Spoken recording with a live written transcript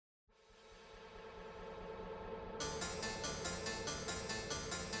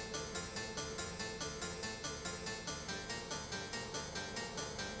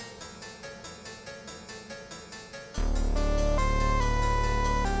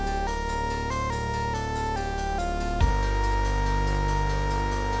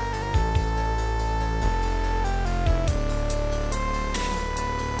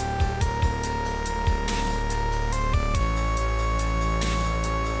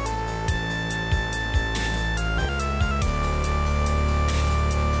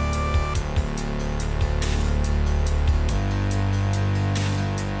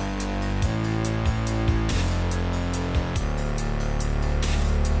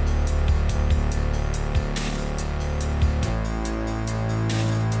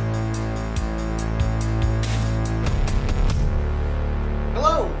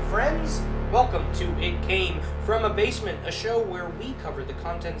From a Basement, a show where we cover the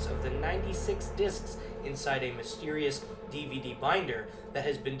contents of the 96 discs inside a mysterious DVD binder that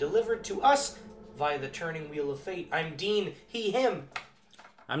has been delivered to us via the turning wheel of fate. I'm Dean, he, him.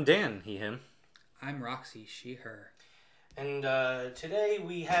 I'm Dan, he, him. I'm Roxy, she, her. And today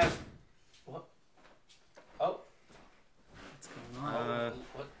we have... What? Oh. What's going on?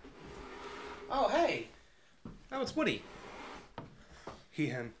 What? Oh, hey. Oh, it's Woody. He,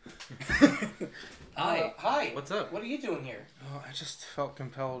 him. Hi. Hi. What's up? What are you doing here? Oh, I just felt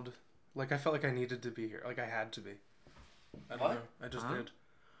compelled. Like, I felt like I needed to be here. Like, I had to be. I don't What? know. I just did.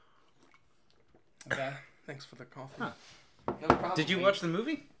 Okay. Thanks for the coffee. Huh. No problem. Did you watch the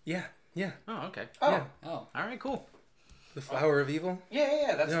movie? Yeah. Oh, okay. Oh. Yeah. Oh. All right, cool. The Flower of Evil?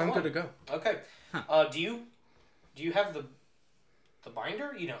 Yeah, that's Yeah, the I'm one. good to go. Okay. Huh. Do you have the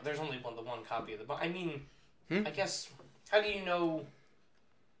binder? You know, there's only the one copy of the binder. I mean, I guess, how do you know...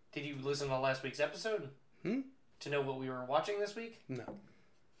 Did you listen to last week's episode? To know what we were watching this week? No.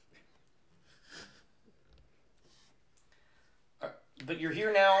 But you're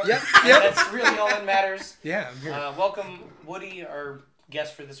here now. Yep. And that's really all that matters. Yeah, I'm here. Welcome, Woody, our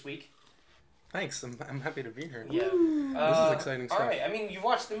guest for this week. Thanks. I'm happy to be here. Yeah. This is exciting stuff. All right. I mean, you've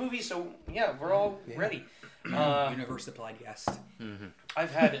watched the movie, so yeah, we're all ready. Universe supplied guest.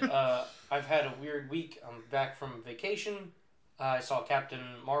 I've had a weird week. I'm back from vacation. I saw Captain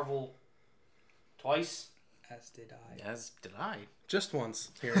Marvel twice. As did I. As did I. Just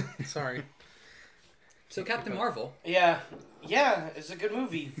once here. Sorry. So Captain Marvel. Yeah, it's a good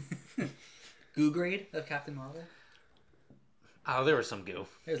movie. Goo grade of Captain Marvel. Oh, there was some goo.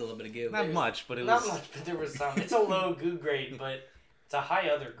 There's a little bit of goo. Not much, but it Not was... much, but there was some. It's a low goo grade, but it's a high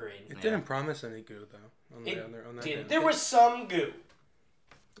other grade. It didn't promise any goo, though. On that Did. end. There was some goo.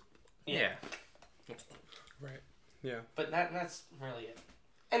 Yeah. Right. Yeah. But that's really it.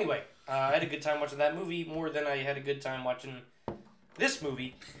 Anyway, I had a good time watching that movie more than I had a good time watching this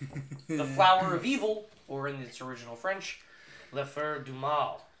movie, The Flower of Evil, or in its original French, Le Fleur du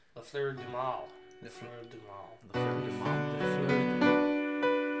Mal. Le Fleur du Mal. Le Fleur du Mal. The Fleur du Mal.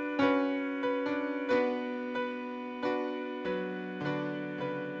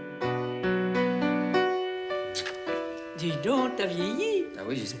 Dis donc, t'as vieilli. Ah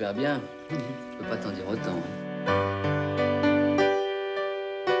oui, j'espère bien. Je peux pas t'en dire autant.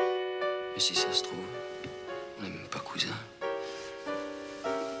 Mais si ça se trouve, on n'est même pas cousins.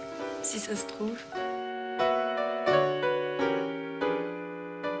 Si ça se trouve.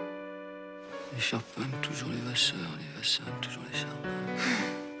 Les Charpins aiment toujours les Vasseurs aiment toujours les Charpins.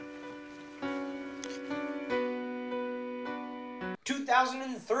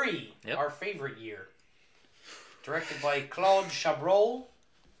 2003, Yep. our favorite year. Directed by Claude Chabrol.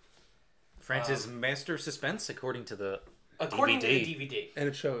 France's master of suspense, according to the According DVD. to the DVD. And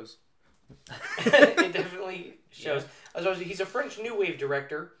it shows. It definitely shows. He's a French New Wave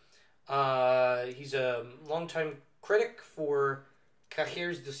director. He's a longtime critic for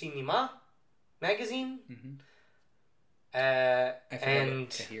Cahiers du Cinéma magazine. I forget And what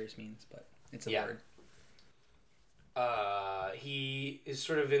Cahiers means, but it's a Yeah. word. he is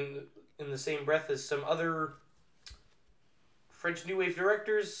sort of in the same breath as some other French New Wave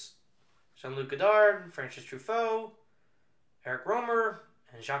directors. Jean-Luc Godard, Francis Truffaut, Eric Romer,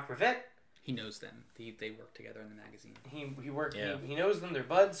 and Jacques Rivette. He knows them. They work together in the magazine. He worked. Yeah. He knows them. They're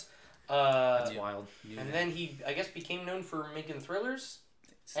buds. That's wild. And then he, I guess, became known for making thrillers.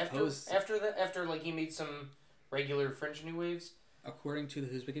 Suppose, After like he made some regular French New Waves. according to the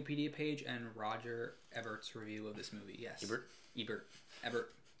Who's Wikipedia page and Roger Ebert's review of this movie, yes.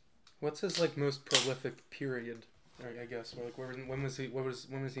 Ebert. What's his, like, most prolific period? I guess. Or, like, when was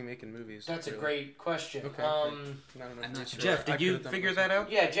he making movies? That's a really? great question. Okay. Um, I don't know. I'm not sure. Jeff, I did you could've done figure myself. that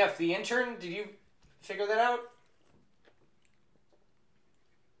out? yeah, Jeff, the intern. Did you figure that out?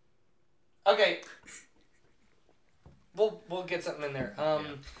 Okay. We'll get something in there.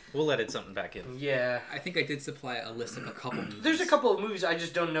 We'll edit something back in. Yeah. I think I did supply a list of a couple movies. There's a couple of movies I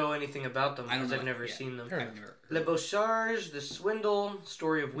just don't know anything about them I don't because know I've never yeah. seen them. I've never Le Beau Charge, The Swindle,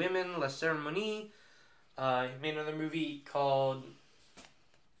 Story of Women, La Cérémonie. He made another movie called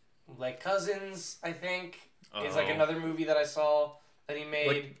Les Cousins, I think. It's like Oh. another movie that I saw that he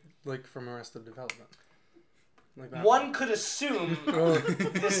made. Like from Arrested Development. Like that One could assume Oh.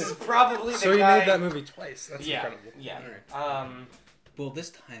 this is probably the So he guy. made that movie twice. That's yeah, incredible. yeah. All right. Well, this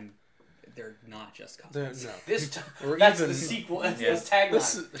time, they're not just cousins. No. This time, Or that's even- the sequel. That's Yeah. the tagline.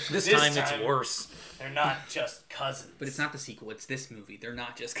 This This time it's worse. They're not just cousins. But it's not the sequel. It's this movie. They're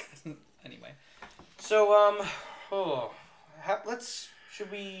not just cousins. Anyway. So,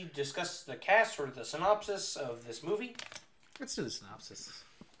 should we discuss the cast or the synopsis of this movie? Let's do the synopsis.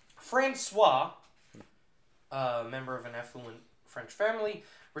 Francois a member of an affluent French family,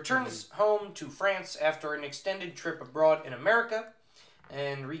 returns home to France after an extended trip abroad in America,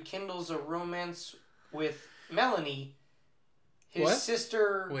 and rekindles a romance with Melanie, his What?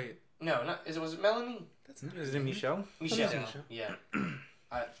 sister. Wait. No, was it Melanie? That's not Is it Michelle? Michelle. Michelle. Yeah.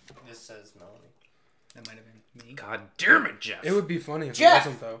 This says Melanie. That might have been me. God damn it, Jeff. It would be funny if Jeff! it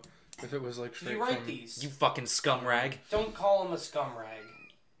wasn't, though. If it was like Did straight you write from... these? You fucking scum rag. Don't call him a scum rag.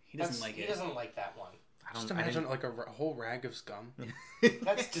 He doesn't like He it. doesn't like that one. Just imagine like a whole rag of scum.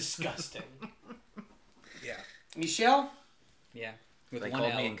 That's disgusting. Yeah. Michelle? Yeah. With They one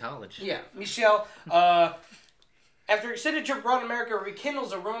called L. me in college. Yeah, Michelle. After extended trip abroad in America,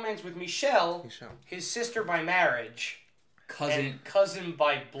 rekindles a romance with Michelle, Michelle. his sister by marriage, Cousin. and cousin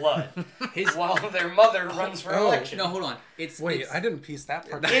by blood, His. while their mother runs for Oh. election. No, hold on. Wait, I didn't piece that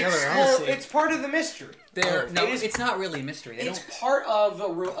part It's, together, well, honestly. it's part of the mystery. no, it is- it's not really a mystery. They It's don't. part of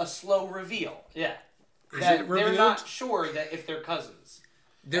a slow reveal. Yeah. Is That it they're revealed? not sure that if they're cousins.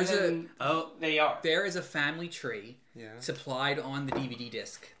 There's And a. then they are. There is a family tree Yeah. supplied on the DVD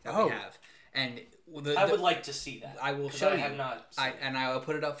disc that Oh. we have, and I would like to see that. I will 'cause show I you. have not seen it. I will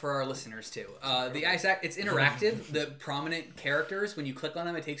put it up for our listeners too. It's interactive. The prominent characters, when you click on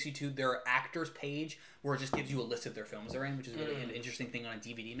them, it takes you to their actors page, where it just gives you a list of their films they're in, which is really an interesting thing on a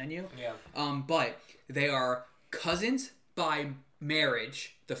DVD menu. Yeah. But they are cousins by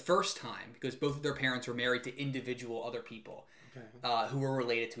marriage the first time, because both of their parents were married to individual other people who were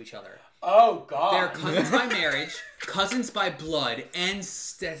related to each other. Oh God. They're cousins by marriage, cousins by blood, and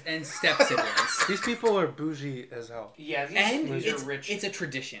step siblings. These people are bougie as hell. Yeah, And these it's are rich. it's a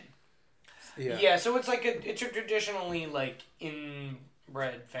tradition. Yeah. Yeah, so it's like it's a traditionally like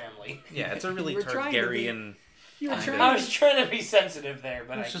inbred family. Yeah, it's a really We're trying to be- Targaryen. I was trying to be sensitive there,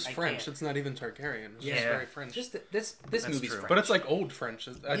 but It's just I French. can't. It's not even Targaryen. It's just Yeah. very French. Just this movie's true. French. But it's like old French.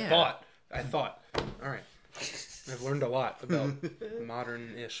 I Yeah. thought. All right. I've learned a lot about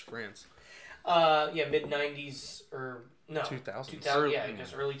modern-ish France. Yeah, mid '90s or no 2000s. 2000, yeah, I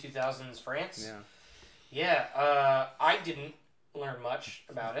guess early 2000s France. Yeah. Yeah, I didn't learn much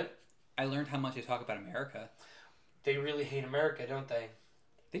about it. I learned how much they talk about America. They really hate America, don't they?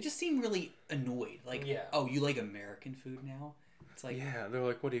 They just seem really annoyed. Like, Yeah. oh, you like American food now? It's like, Yeah, they're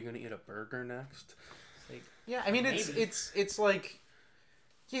like, what are you going to eat, a burger next? it's like Yeah, I mean Maybe. it's like,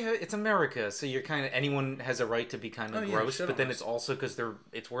 yeah, it's America, so you're kind of anyone has a right to be kind of Oh, yeah, gross, shit but on then us. it's also because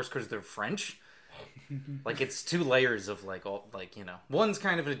it's worse because they're French. Like it's two layers of like all like one's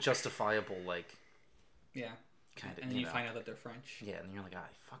kind of a justifiable like yeah. kind of And then you find out that they're French. yeah, and you're like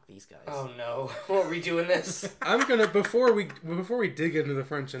fuck these guys. Oh no, what are we doing this? I'm gonna before we dig into the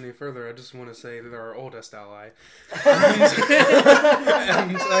French any further, I just want to say they're our oldest ally, and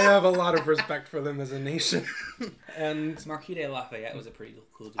I have a lot of respect for them as a nation. And Marquis de Lafayette was a pretty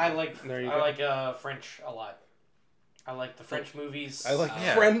cool dude. I like There you I go. like French a lot. I like the French movies. I like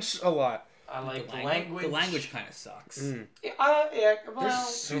Yeah. French a lot. I like the language. The language kind of sucks. Mm. Yeah, well,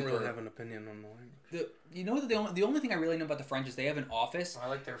 I don't really have an opinion on the language. You know that the only thing I really know about the French is they have an office I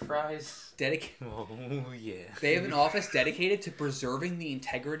like their fries. dedicated. Oh yeah. They have an office dedicated to preserving the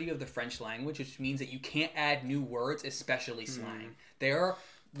integrity of the French language, which means that you can't add new words, especially slang. They are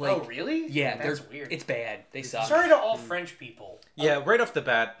like, Oh really? yeah, that's they're weird. It's bad. They suck. Sorry to all French people. Yeah, right off the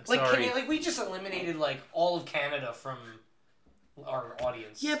bat. Like, Sorry. like we just eliminated like all of Canada from our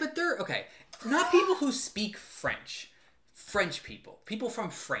audience. Yeah, but they're okay. Not people who speak French. French people. People from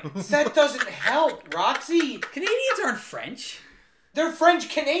France. that doesn't help, Roxy. Canadians aren't French They're French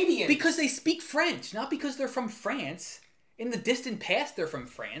Canadians. because they speak French, not because they're from France. In the distant past, they're from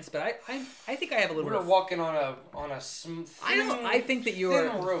France, but I think I have a little we're bit of. walking on a I think that you're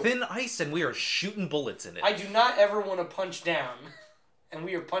thin rope. Thin ice, and we are shooting bullets in it. I do not ever want to punch down, and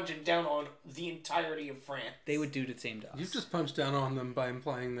we are punching down on the entirety of France. They would do the same to us. You just punched down on them by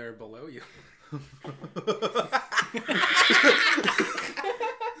implying they're below you.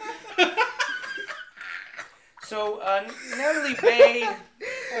 So Natalie Bay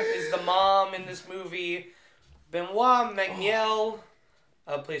is the mom in this movie. Benoit Magniel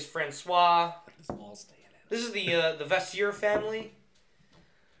plays Francois. This is the Vassier family.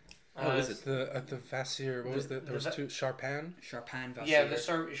 Oh, is it? The Vassier, what was the there was two Charpin? Charpin Vassier. Yeah, the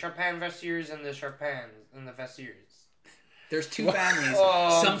Charpin Vassiers and the Charpins and the Vassiers. There's two families.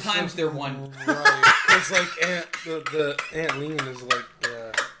 Oh, Sometimes they're one. Right, because like the Aunt Lean is like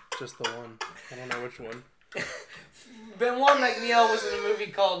just the one. I don't know which one. Benoit Magniel was in a movie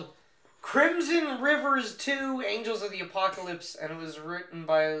called Crimson Rivers 2: Angels of the Apocalypse, and it was written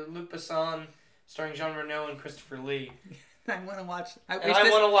by Luc Besson, starring Jean Reno and Christopher Lee. I want to watch. And I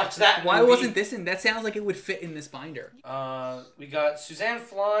want to watch that Why movie. wasn't this in? That sounds like it would fit in this binder. We got Suzanne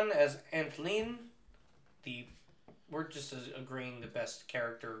Flan as Aunt Lean. we're just agreeing the best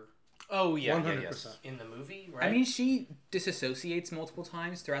character Oh yeah, 100%. yes. in the movie, right? I mean, she disassociates multiple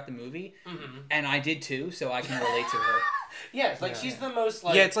times throughout the movie, Mm-hmm. and I did too, so I can relate to her. yeah, it's like she's the most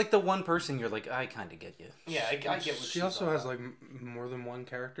like. Yeah, it's like the one person you're like, I kind of get you. Yeah, I get what She she's also all has about. like more than one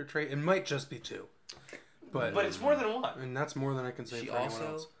character trait. It might just be two, but it's more than one. and that's more than I can say She for anyone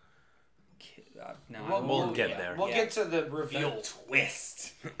also. else. No, We'll get there. We'll get to the reveal.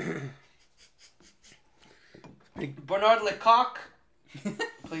 twist. Bernard Lecoq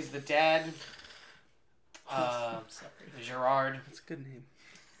plays the dad. Gerard. That's a good name.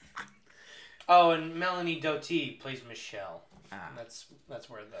 Oh, and Melanie Doty plays Michelle. Ah. That's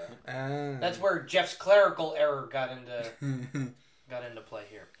where Ah. where Jeff's clerical error got into play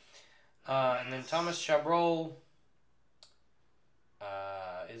here. And then Thomas Chabrol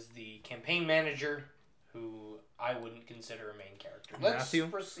is the campaign manager, who I wouldn't consider a main character. Let's Matthew?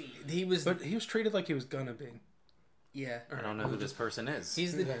 proceed. He was. But he was treated like he was gonna be. Yeah. I don't know who this person is.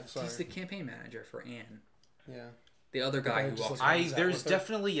 He's the Yeah, sorry. he's the campaign manager for Anne. Yeah. The other guy guy who just walks. looks around. like- There's with her?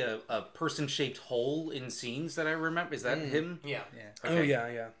 definitely a person-shaped hole in scenes that I remember. Is that him? Yeah. Yeah. Oh Okay.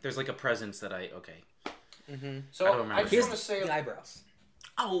 yeah. There's like a presence that okay. So I don't I, remember. just Here's want to say. the eyebrows.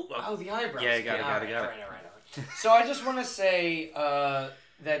 Oh, the eyebrows. Yeah, got it. All right. So I just want to say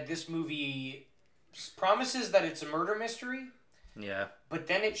that this movie promises that it's a murder mystery, Yeah. but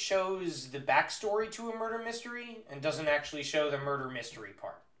then it shows the backstory to a murder mystery and doesn't actually show the murder mystery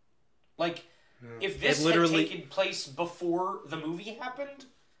part. Like, if this It literally- had taken place before the movie happened,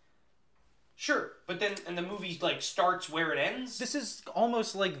 sure. But then, and the movie like starts where it ends. This is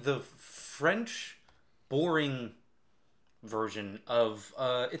almost like the French boring version of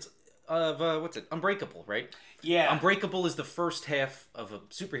what's it? Unbreakable, right? Yeah. Unbreakable is the first half of a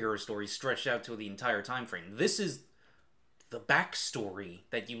superhero story stretched out to the entire time frame. This is the backstory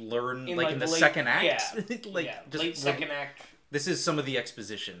that you learn In, in the late- second act. Yeah. Late second act. This is some of the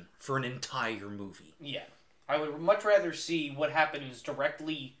exposition for an entire movie. Yeah. I would much rather see what happens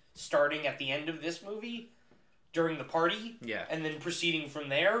directly starting at the end of this movie during the party. Yeah. And then proceeding from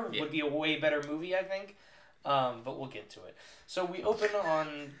there Yeah. would be a way better movie, I think. But we'll get to it. So we open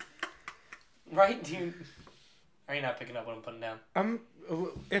on... Right? Are you not picking up what I'm putting down?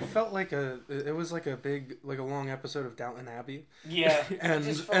 It felt like it was like a long episode of Downton Abbey. Yeah. and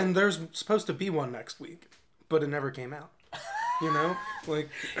Just felt- and there's supposed to be one next week, but it never came out. You know, like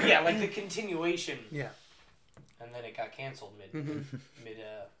Yeah, like the continuation. yeah. And then it got canceled mid.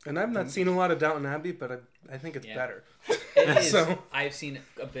 And I've not seen a lot of Downton Abbey, but I think it's Yeah. better. It is. So- I've seen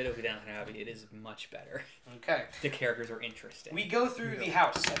a bit of Downton Abbey. It is much better. Okay. The characters are interesting. We go through the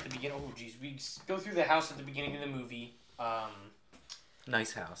house at the beginning. Oh, geez. We go through the house at the beginning of the movie.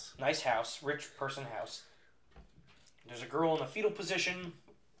 Nice house. Nice house, rich person house. There's a girl in a fetal position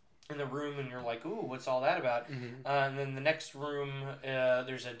in the room, and you're like, ooh, what's all that about? And then the next room,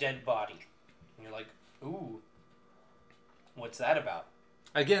 there's a dead body. And you're like, ooh, what's that about?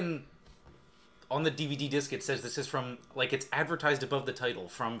 Again, on the DVD disc it says this is from, like, it's advertised above the title,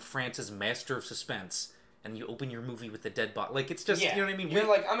 from France's Master of Suspense. And you open your movie with the dead body. Like, it's just, Yeah. you know what I mean? You're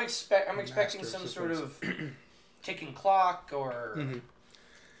like, I'm expecting Master some of sort of ticking clock or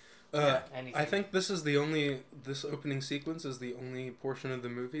anything. I think this opening sequence is the only portion of the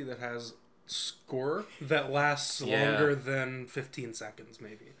movie that has score that lasts Yeah. longer than 15 seconds,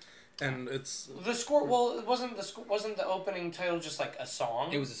 maybe. And it's the score. Well, it wasn't the opening title just like a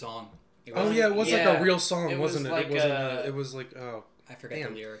song? It was a song. It oh wasn't- yeah, it was like yeah. a real song, It was wasn't it? like It wasn't. a- It was like oh. I forget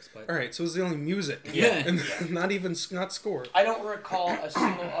Damn. the lyrics, but All right, so it was the only music. Yeah. and not even not score. I don't recall a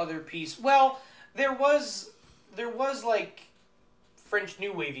single other piece. Well, there was like French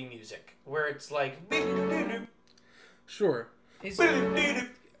new wavy music where it's like. Sure. is, I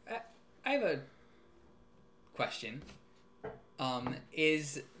have a question.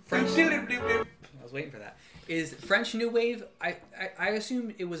 Is French? I was waiting for that. Is French New Wave? I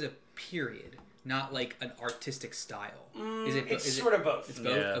assume it was a period, not like an artistic style. It's is sort of both. It's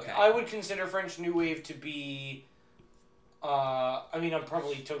both. Yeah. Okay. I would consider French New Wave to be. I mean, I'm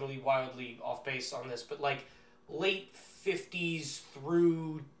probably totally wildly off base on this, but like late 50s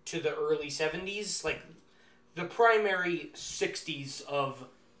through to the early 70s, like the primary 60s of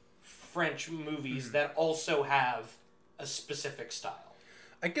French movies that also have a specific style.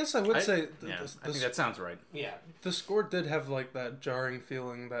 I guess I would say I think that sounds right. Yeah. the score did have like that jarring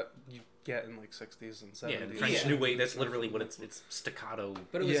feeling that you get in like 60s and 70s. Yeah, and French Yeah. New Wave. That's literally what it's staccato.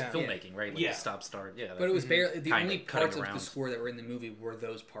 But it was filmmaking, right? Like Yeah. stop start. Yeah, But it was barely the Kinda only cutting parts of around. the score that were in the movie were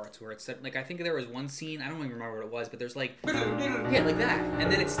those parts where it's like I think there was one scene I don't even remember what it was, but there's like yeah, like that,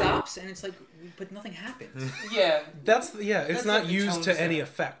 and then it stops, and it's like but nothing happens. Yeah. It's That's not like the used tone to set. any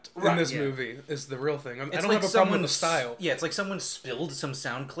effect in Right, this yeah. movie. Is the real thing. I It's don't like have a problem with the someone style. Yeah, it's like someone spilled some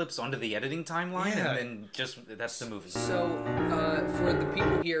sound clips onto the editing timeline, Yeah. and then just that's the movie. So for the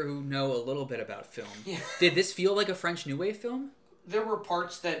people here who know a little bit about film, Yeah. did this feel like a French New Wave film? There were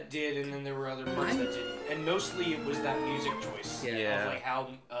parts that did, and then there were other parts that didn't. And mostly it was that music choice Yeah. of like how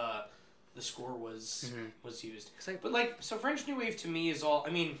the score was used. 'Cause I- But like, so French New Wave to me is all.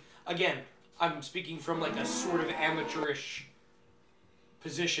 I mean, again, I'm speaking from like a sort of amateurish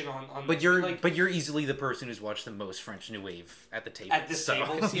position on. But this, you're like, but you're easily the person who's watched the most French New Wave at the table. At this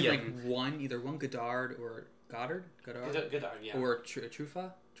table? I've seen yeah. like either one Godard or Goddard, good, yeah. or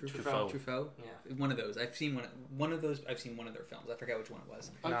Truffaut. Truffaut. Yeah. One of those. I've seen one of those. I've seen one of their films. I forget which one it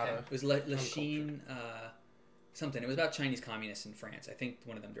was. Okay. Nada. It was La Chine, something. It was about Chinese communists in France. I think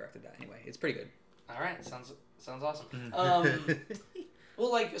one of them directed that. Anyway, it's pretty good. All right, sounds awesome. Mm-hmm.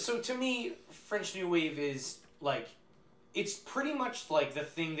 Well, like, so to me, French New Wave is like, it's pretty much like the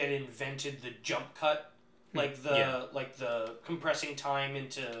thing that invented the jump cut, like Yeah. the compressing time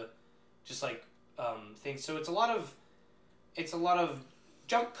into just like things. So it's a lot of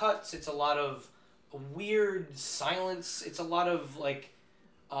jump cuts. It's a lot of weird silence. It's a lot of like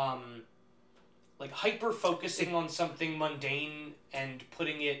hyper focusing on something mundane and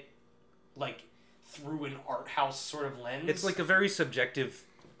putting it like through an art house sort of lens. It's like a very subjective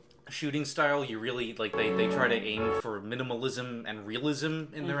shooting style. You really like they try to aim for minimalism and realism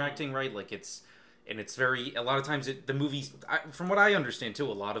in their acting, right? Like it's very a lot of times the movies, from what I understand too,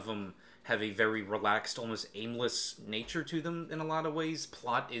 a lot of them have a very relaxed, almost aimless nature to them in a lot of ways.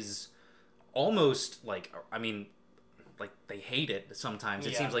 Plot is almost like like they hate it sometimes.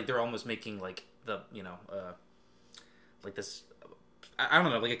 It Yeah. seems like they're almost making like the like this I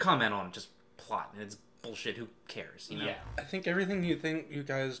don't know, like a comment on just plot, and it's bullshit. Who cares? You know? Yeah. I think everything you think you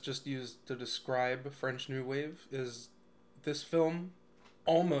guys just used to describe French New Wave is this film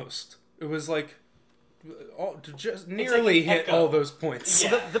almost. It was like just nearly an hit echo. all those points.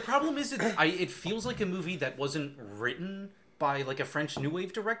 Yeah. Well, the problem is it feels like a movie that wasn't written by like a French New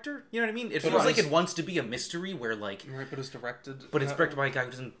Wave director. You know what I mean? It But feels it like was- it wants to be a mystery where like, Right, but it's directed. but it's directed by a guy who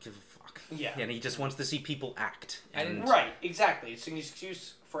doesn't give a fuck. Yeah. And he just wants to see people act. I didn't- And, Right, exactly. It's an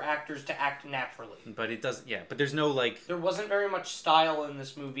excuse for actors to act naturally. But it does, yeah. But there's no like, There wasn't very much style in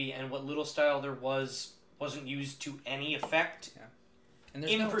this movie, and what little style there wasn't used to any effect And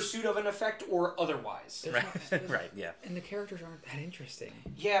there's in no, pursuit of an effect or otherwise. there's right, no- right, yeah. And the characters aren't that interesting,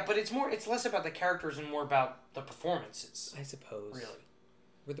 Yeah, but it's less about the characters and more about the performances. I suppose. Really.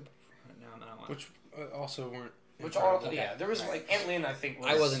 With the no. Which also weren't. Which are incredible. yeah, there was like Aunt Lynn, I think was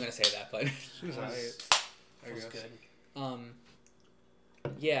I wasn't gonna say that, but She was was- I was guess. good.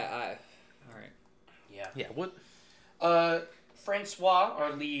 yeah. All right. Yeah. Yeah, what? Francois,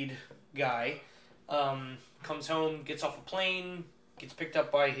 our lead guy, comes home, gets off a plane, gets picked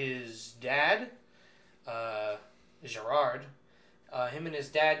up by his dad, Gerard. Him and his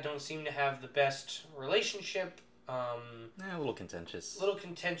dad don't seem to have the best relationship. A little contentious. Little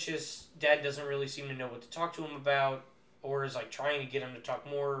contentious. Dad doesn't really seem to know what to talk to him about, or is like trying to get him to talk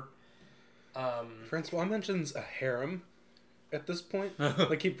more. Francois mentions a harem at this point.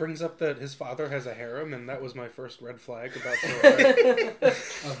 Like he brings up that his father has a harem, and that was my first red flag about the.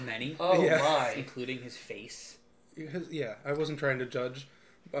 Of many, Oh Yeah. my! including his face. Yeah, I wasn't trying to judge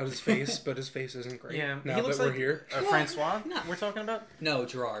about his face, but his face isn't great. Yeah, now he that looks we're like here. Francois. No. We're talking about. No,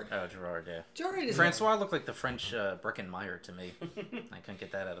 Gerard. Oh, Gerard. Yeah. Gerard is Francois looked like the French Breckenmeyer to me. I couldn't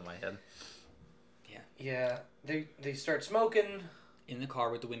get that out of my head. Yeah, they start smoking. in the car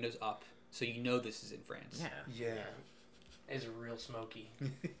with the windows up, so you know this is in France. Yeah. Yeah. It's real smoky.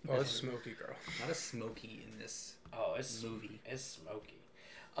 Oh, it's Smoky Girl. Not a smoky in this Oh, it's movie. It's smoky.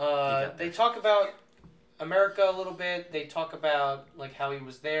 got They that. talk about America a little bit. They talk about like how he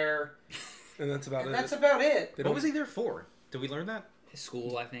was there, And that's about and it. that's about it. They What don't- was he there for? Did we learn that? His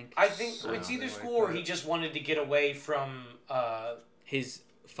school, I think. I think it's Something either like school or that. he just wanted to get away from His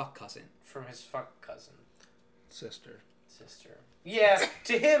fuck cousin. his fuck cousin Sister. sister. Yeah,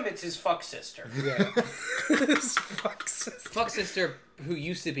 to him it's his fuck sister. Yeah. His fuck sister. Fuck sister, who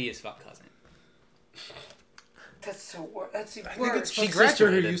used to be his fuck cousin. That's even I think it's worse. She fuck sister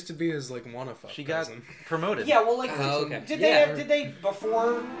who graduated. used to be his like wanna fuck She got cousin. promoted. Yeah, well, like, Oh, okay. did Yeah. they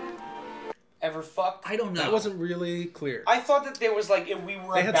before ever fuck? I don't know. That wasn't really clear. I thought that there was like if we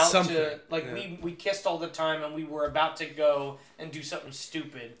were They had about to something, like yeah. we kissed all the time and we were about to go and do something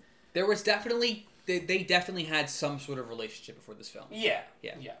stupid, There was definitely they definitely had some sort of relationship before this film. Yeah.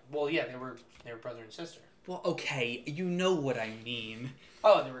 Yeah. Yeah. Well, yeah, they were brother and sister. Well, okay, you know what I mean.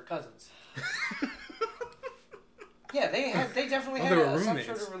 Oh, they were cousins. Yeah, they definitely had they were some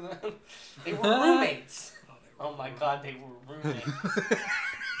roommates. sort of. They were roommates. Oh my god, they were roommates.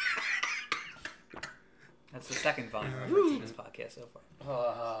 That's the second volume reference in this podcast so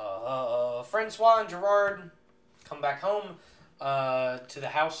far. Francois and Gerard come back home to the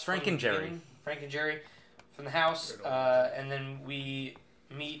house. Frank from and the Jerry. beginning. Frank and Jerry from the house, and then we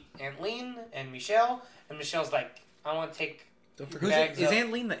meet Aunt Lean and Michelle. And Michelle's like, "I want to take Don't your forget. bags Is up."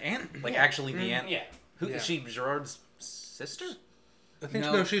 Aunt Lean the aunt? Like Yeah. actually the aunt? Yeah. Who Yeah. is she? Gerard's sister? I think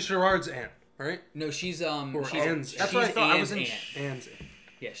No. no, she's Gerard's aunt, right? No, she's Or she's, Anne's. That's what I she's thought. I Anne's wasn't. aunt. And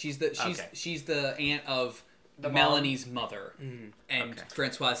Yeah, she's the aunt of The mom. Melanie's mother Mm. and Okay.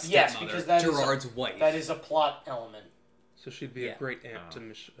 Francois' stepmother, Yes, because that is Gerard's wife, That is a plot element. so she'd be Yeah. a great aunt Oh. to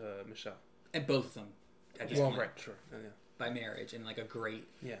Michelle. and both of them at this Well, point right, sure. Yeah. by marriage and like a great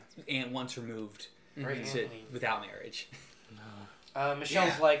Yeah. aunt once removed Great to, Aunt Lean. without marriage.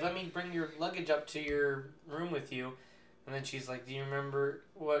 Michelle's like, "Let me bring your luggage up to your room with you," and then she's like, "Do you remember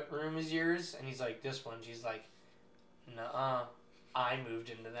what room is yours?" And he's like, "This one." She's like, "Nuh-uh, I moved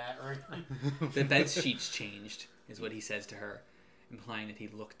into that room." The bed sheets changed, is what he says to her, implying that he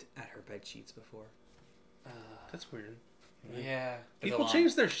looked at her bed sheets before. That's weird. Yeah. There's a People lot.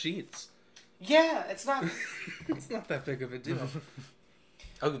 change their sheets. Yeah, it's not. It's not that big of a deal.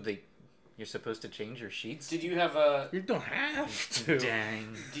 Oh, you're supposed to change your sheets? Did you have a You don't have to.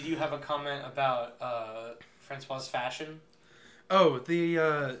 Dang. Did you have a comment about Francois's fashion? Oh,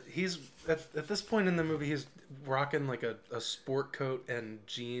 he's at this point in the movie he's rocking like a sport coat and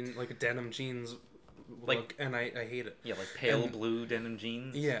like a denim jeans Like- look, and I hate it. Yeah, like pale And- blue denim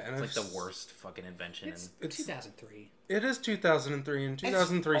jeans. Yeah, and it's like I've the worst fucking invention. It's in... 2003. It is 2003 and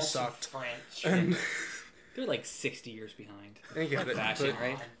 2003 It's also sucked. French. And They're like 60 years behind. I get it. Fashion, but-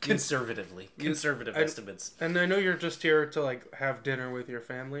 right? Conservatively, conservative I- estimates. And I know you're just here to like have dinner with your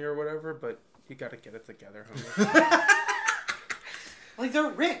family or whatever, but you got to get it together, homie. Like, they're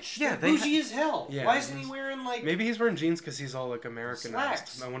rich. Yeah, they're they bougie as hell. Yeah, Why isn't he he's- wearing, like... Maybe he's wearing jeans because he's all like Americanized.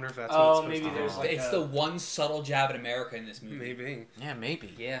 Slacks. I wonder if that's Oh, what it's supposed maybe to be. there's, like, It's the one subtle jab at America in this movie. Maybe. Yeah,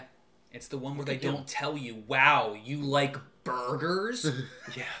 maybe. Yeah. It's the one where they at him. don't tell you, wow, you like burgers?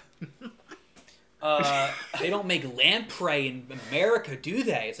 Yeah. They don't make lamprey in America, do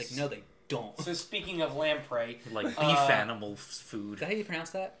they? It's like, no, they don't. So speaking of lamprey, Like beef Uh, food. Is that how you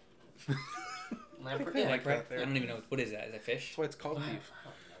pronounce that? lamprey. Yeah, I like that there. I don't even know. What is that? Is that fish? That's why it's called beef.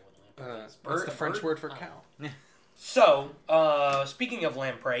 don't know what lamprey is. What's the Bird- French bird? word for Oh. cow? So, speaking of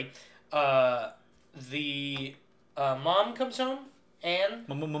lamprey, the mom comes home, and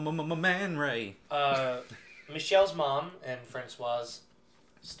Man Ray. Michelle's mom and Francois's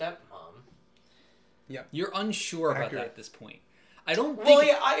stepmom. You're unsure about Accurate. that at this point. I don't think. Well,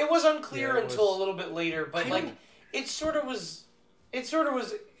 yeah, it was unclear Yeah, it until was- a little bit later, but I like, don't- it sort of was,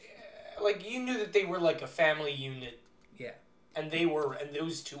 like, you knew that they were like a family unit, Yeah. and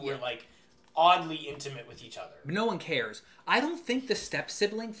those two were Yeah. like oddly intimate with each other. No one cares. I don't think the step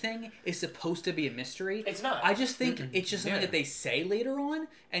sibling thing is supposed to be a mystery. It's not. I just think it's just something Yeah. that they say later on,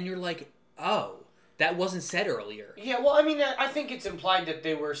 and you're like, oh, that wasn't said earlier. Yeah, well, I mean, I think it's implied that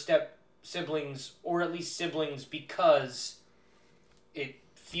they were step siblings, or at least siblings, because it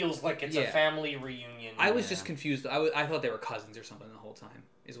feels like it's a Yeah. family reunion. I was just confused. I thought they were cousins or something the whole time,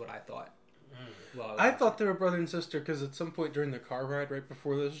 is what I thought. Well, I thought they were brother and sister because at some point during the car ride right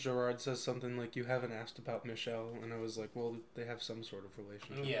before this, Gerard says something like, "You haven't asked about Michelle," and I was like, "Well, they have some sort of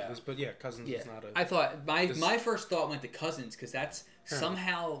relationship." Yeah. At least. But yeah, cousins Yeah, is not a. I thought my This- my first thought went to cousins because that's Fair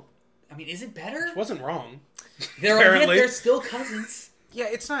somehow. I mean, is it better? Which wasn't wrong. They're they're still cousins. Yeah,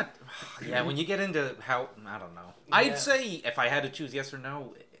 it's not. Yeah, when you get into how I don't know. Yeah. I'd say if I had to choose yes or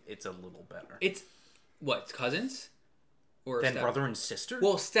no, it's a little better. It's what it's cousins, or Then step- brother and sister.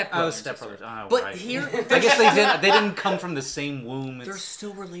 Well, stepbrothers. oh, stepbrothers. Oh, But right. here, I guess they didn't come from the same womb. they're It's,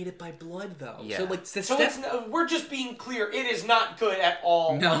 still related by blood, though. Yeah. So like the So we're just being clear. It is not good at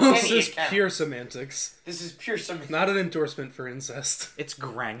all. No. on This any is account. pure semantics, This is pure some. not an endorsement for incest. it's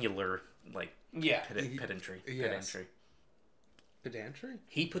granular, like Yeah. pedantry. Yes. Pedantry. Pedantry?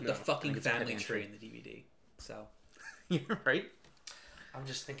 he put No, the fucking I think it's family pedantry. tree in the DVD. So You're right. I'm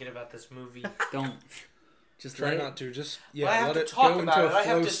just thinking about this movie. don't just Try let not to. Just yeah, I have let to it talk go about into it. a I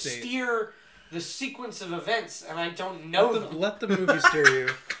have flow to state. steer the sequence of events, and I don't know them. Let the movie steer you.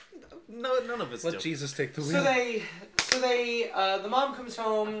 No, none of us Let do. Jesus take the wheel. So they, the mom comes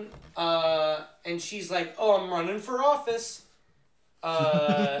home, and she's like, "Oh, I'm running for office."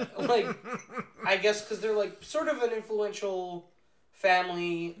 Like, I guess because they're like sort of an influential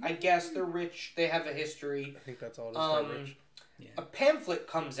family. I guess they're rich. They have a history. I think that's all it is. They're rich. A pamphlet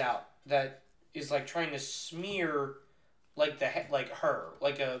comes out that is like trying to smear like her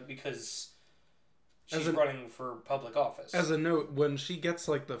because she's running for public office. As a note, when she gets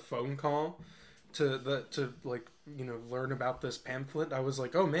like the phone call to learn about this pamphlet, I was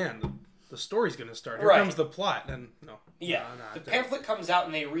like, oh man, the story's gonna start. Here comes the plot, and no. Yeah, the pamphlet comes out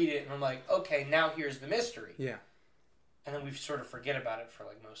and they read it, and I'm like, okay, now here's the mystery. Yeah. And then we sort of forget about it for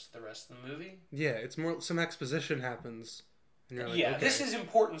like most of the rest of the movie. Yeah, it's more some exposition happens. And you're like, yeah, okay. this is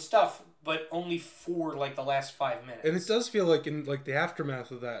important stuff, but only for like the last 5 minutes. And it does feel like in like the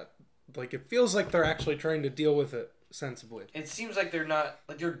aftermath of that, like it feels like they're actually trying to deal with it sensibly. It seems like they're not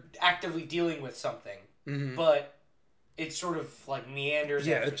like they're actively dealing with something, but it sort of like meanders.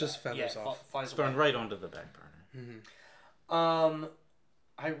 Yeah, after it just that. feathers off. Flies It's thrown right onto the back burner.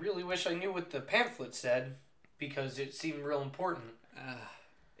 I really wish I knew what the pamphlet said because it seemed real important.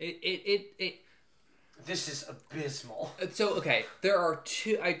 This is abysmal. So, okay, there are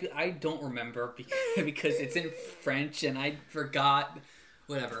two... I don't remember because it's in French and I forgot.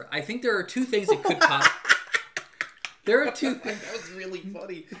 Whatever. I think there are two things that could pop... There are two things... That was really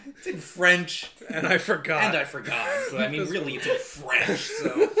funny. It's in French. And I forgot. But I mean, really, it's in French,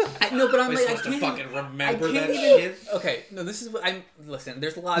 so... No, but I'm Am I like... supposed to fucking remember I can't that even, shit? Okay, no, this is what I'm... Listen,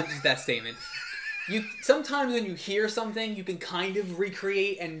 there's a lot of just that statement. Sometimes when you hear something, you can kind of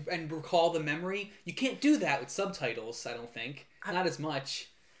recreate and recall the memory. You can't do that with subtitles, I don't think. Not as much.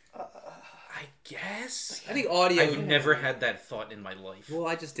 I guess. I think audio... I've never had that thought in my life. Well,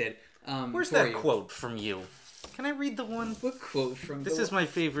 I just did. Where's that quote from you? Can I read the one? What quote from... This is my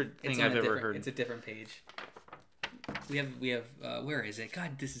favorite thing I've ever heard. It's a different page. We have where is it?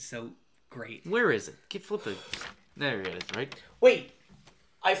 God, this is so great. Where is it? Flip it. There it is, right? Wait,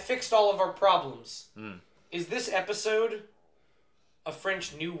 I fixed all of our problems. Is this episode a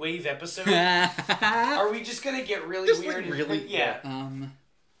French New Wave episode? Are we just gonna get really Just, weird? like, really? Yeah.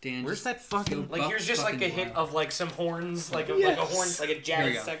 Dan, Where's that fucking... Like here's just like a hit of like some horns, like a horn, like a Here we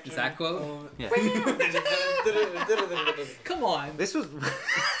jazz go. section. Is that quote? Yeah. Come on. This was...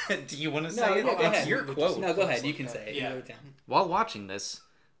 Do you want to say No, it? go ahead. It's your quote. No, go ahead. You can say it. Yeah. You wrote it down. While watching this,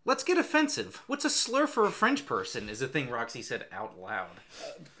 let's get offensive. What's a slur for a French person is a thing Roxy said out loud.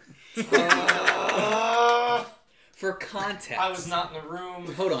 For context. I was not in the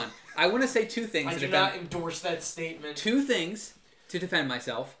room. Hold on. I want to say two things. I do not endorse that statement. Two things to defend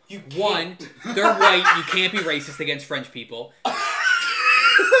myself. You One, can't. they're white. You can't be racist against French people.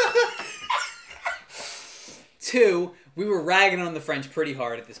 Two, we were ragging on the French pretty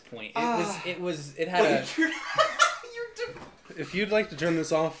hard at this point. It had a... If you'd like to turn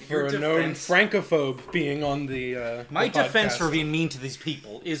this off for Your a known defense. francophobe being on the My the defense podcast. for being mean to these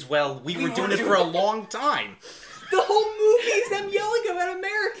people is, well, we were doing it for a long time. The whole movie is them yelling about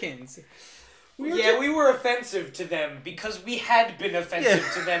Americans. We were offensive to them because we had been offensive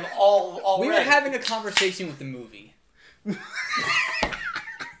to them already. We were having a conversation with the movie. We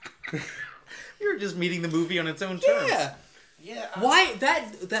were just meeting the movie on its own terms. Yeah. Yeah. Why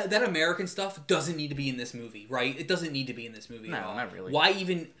that American stuff doesn't need to be in this movie, right? It doesn't need to be in this movie at No, all. not really. Why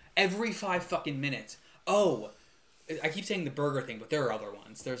even every 5 fucking minutes? Oh, I keep saying the burger thing, but there are other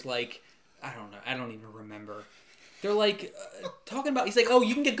ones. There's like, I don't know. I don't even remember. They're like talking about. He's like, oh,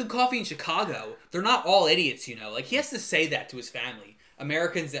 you can get good coffee in Chicago. They're not all idiots, you know. Like he has to say that to his family.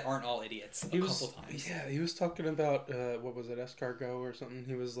 Americans that aren't all idiots. A couple times. Yeah, he was talking about what was it, escargot or something.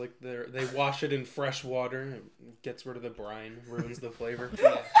 He was like, they wash it in fresh water, it gets rid of the brine, ruins the flavor.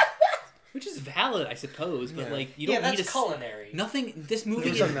 Yeah. Which is valid, I suppose, but Yeah. like you don't that's need to. culinary. Nothing. This It movie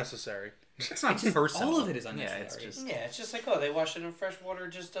was is unnecessary. It's not just personal. all of it is Yeah, unnecessary. it's just... Yeah, it's just like, oh, they wash it in fresh water,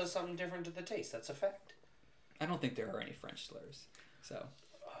 just does something different to the taste. That's a fact. I don't think there are any French slurs. So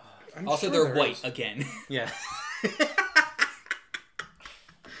I'm also sure they're there white is. again. Yeah.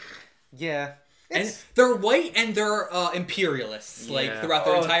 Yeah. And they're white and they're imperialists, like Yeah. throughout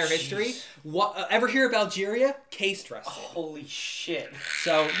their Oh, entire jeez. history. What ever hear of Algeria? Case dressed. Holy shit.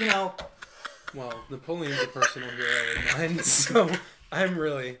 So you know, Well, Napoleon's a personal hero of mine, so I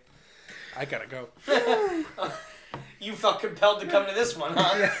gotta go. You felt compelled to come to this one,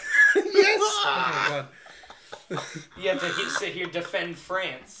 huh? Yes! Oh my god. You have to sit here defend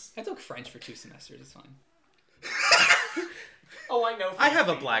France. I took French for 2 semesters. It's fine. Oh, I know. I have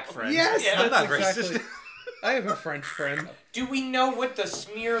a black friend. Yes, Yeah, I'm not that's racist. exactly. I have a French friend. Do we know what the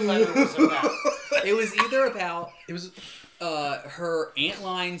smear letter was about? It was either about It was her Aunt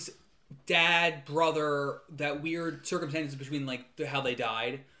Line's dad, brother, that weird circumstances between like how they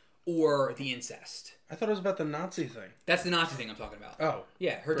died, or the incest. I thought it was about the Nazi thing. That's the Nazi thing I'm talking about. Oh.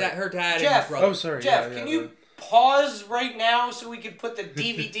 Yeah, her Right. dad and his Jeff. brother. Oh, sorry. Jeff, yeah, can yeah, you pause right now so we can put the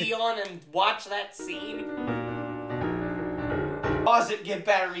DVD on and watch that scene? Pause it, get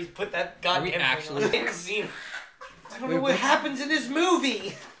batteries, put that goddamn thing actually- on the scene. I don't know Wait, what what's- happens in this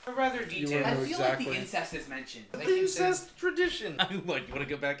movie. I'm rather wanna detailed. know exactly. incest is mentioned. Incest tradition. What, you want to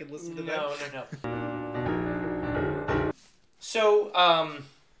go back and listen to that? No. So,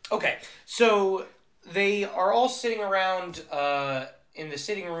 okay. So, they are all sitting around in the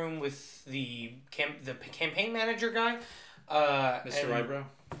sitting room with the campaign manager guy. Mr. and Eyebrow?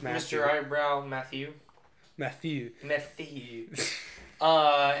 Mr. Eyebrow, Matthew. Matthew.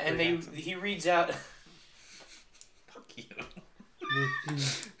 And he reads out... Fuck you.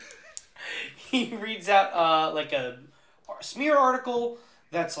 He reads out like a smear article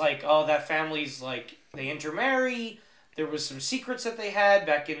that's like, oh, that family's like they intermarry. There was some secrets that they had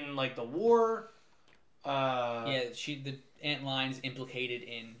back in like the war. The Aunt Lyne's implicated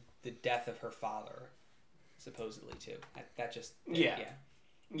in the death of her father, supposedly too. That just Yeah,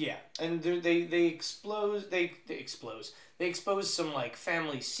 and they expose some like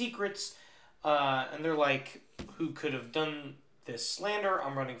family secrets, and they're like, who could have done this slander?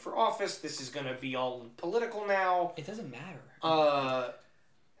 I'm running for office. This is gonna be all political now. It doesn't matter.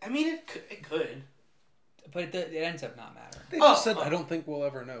 I mean, it could. But it ends up not mattering. They just said, I don't think we'll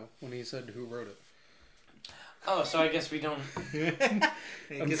ever know, when he said who wrote it. Oh, so I guess we don't.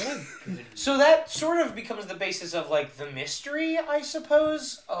 So that sort of becomes the basis of like the mystery, I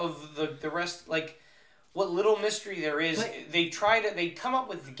suppose, of the rest. Like, what little mystery there is, But- they come up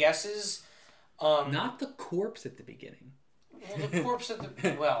with guesses. Not the corpse at the beginning. Well, the corpse of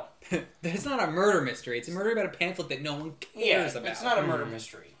the It's not a murder mystery. It's a murder about a pamphlet that no one cares about. it's not a murder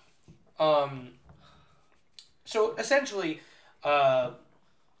mystery. So essentially,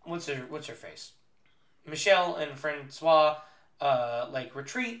 what's her face? Michelle and Francois like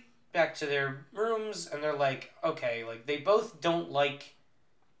retreat back to their rooms, and they're like, okay, like they both don't like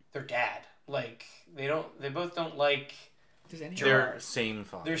their dad. Like they both don't like Does anyone? Their same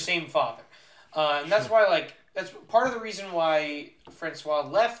father. their same father, and that's why like that's part of the reason why Francois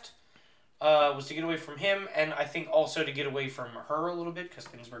left. Was to get away from him, and I think also to get away from her a little bit because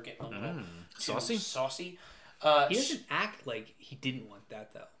things were getting a little too saucy. He doesn't act like he didn't want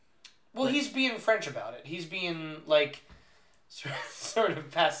that though. Well, he's being French about it. He's being like sort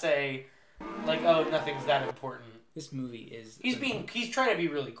of passe, like, oh, nothing's that important. This movie is. He's trying to be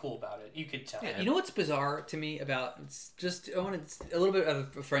really cool about it. You could tell. Yeah, you know what's bizarre to me about it's just I want a little bit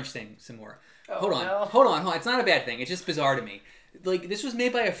of a French thing some more. Oh, hold on, no. hold on. It's not a bad thing. It's just bizarre to me. Like this was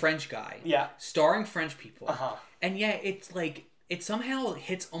made by a French guy. Yeah. Starring French people. Uh-huh. And yet it's like it somehow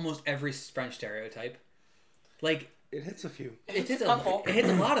hits almost every French stereotype. Like It hits a few. it hits a couple. It hits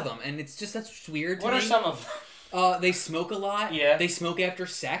a lot of them, and it's just that's weird. To What me. are some of them? They smoke a lot. Yeah. They smoke after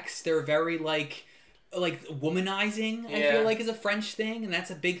sex. They're very like womanizing. I Yeah. feel like is a French thing, and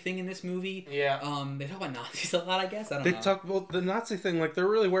that's a big thing in this movie. Yeah. They talk about Nazis a lot. I guess I don't They know. talk about the Nazi thing, like they're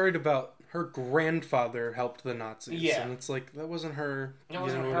really worried about her grandfather helped the Nazis. Yeah. And it's like, that wasn't her. That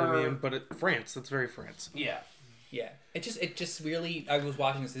wasn't you know her. what I mean? But France, that's very France. Yeah. Yeah. It just really. I was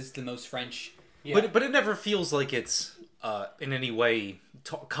watching this. This is the most French. Yeah. But it never feels like it's in any way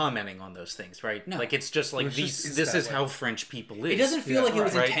commenting on those things, right? No. Like it's just like It's just- it's this that is way. how French people is. It doesn't feel Yeah, like it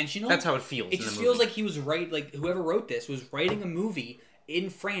was right? intentional. That's how it feels. It in just the feels movie. like he was like whoever wrote this was writing a movie in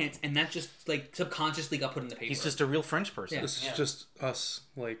France, and that just like subconsciously got put in the paper. he's just a real French person. Yeah. This is just us,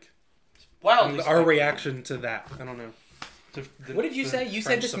 like, Wildly our speculative. reaction to that. I don't know. What did you say? You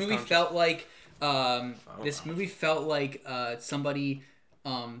said this movie felt like this know. movie felt like somebody.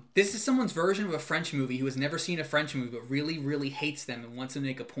 This is someone's version of a French movie who has never seen a French movie but really, really hates them and wants to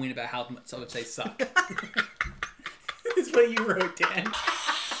make a point about how much they suck. That's what you wrote, Dan.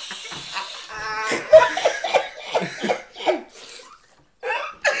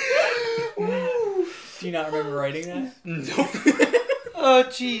 Do you not remember writing that? Oh,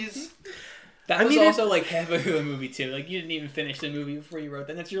 jeez. That was also like half of the movie too. Like you didn't even finish the movie before you wrote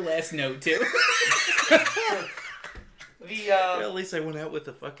that. That's your last note too. At least I went out with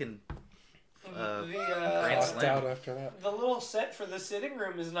a fucking. Grand Locked Slam. out after that. The little set for the sitting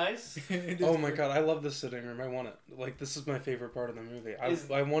room is nice. Oh my god, I love the sitting room. I want it. Like, this is my favorite part of the movie.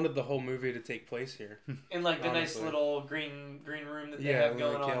 I wanted the whole movie to take place here. In like the Honestly. nice little green room that they Yeah, have with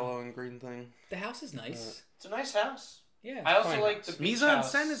going like on. yellow and green thing. The house is nice. It's a nice house. Yeah. I also Fine like house. the beach Mise en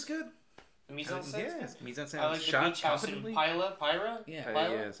house. scène is good. The mise en scène. Yeah, mise en scène I like the shot beach house in confidently. Pyra. Yeah.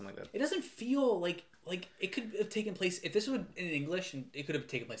 Yeah, something like that. It doesn't feel like it could have taken place if this was in English and it could have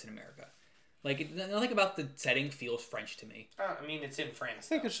taken place in America. Like nothing about the setting feels French to me. I mean, it's in France. I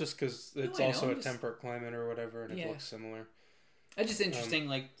think it's just because it's I know, also a just- temperate climate or whatever, and Yeah. it looks similar. It's just interesting.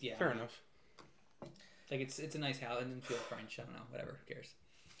 Like yeah. Fair enough. Like it's a nice house. It doesn't feel French. I don't know. Whatever. Who cares?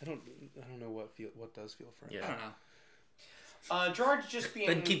 I don't know what does feel French. Yeah. I don't know. Gerard's just being.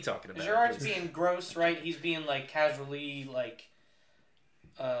 Then keep talking about Gerard's it. being gross, right? He's being like casually like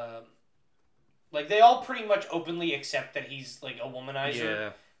they all pretty much openly accept that he's like a womanizer. Yeah.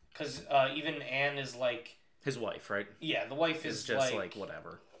 Because even Anne is like, His wife, right? yeah, the wife Is is just like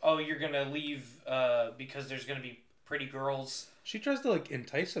whatever. oh, you're gonna leave because there's gonna be pretty girls. She tries to like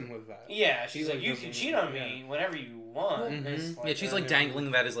entice him with that. Yeah, she's He, like, you doesn't- can cheat on me whenever you want. Mhm. It's Yeah, she's like yeah.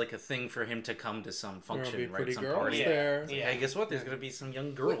 dangling that as like a thing for him to come to some There'll be function, right? pretty Some girls party. Yeah. there. Yeah. Hey, guess what? There's gonna be some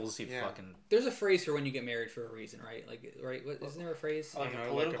young girls. You Yeah. fucking. There's a phrase for when you get married for a reason, right? Like, right? What, isn't there a phrase? Like I a don't know,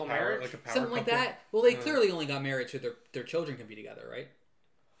 political power- marriage? like a power Something like couple. that. Well, they clearly only got married so their children can be together, right?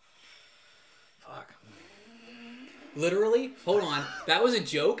 Fuck. Literally, hold on. That was a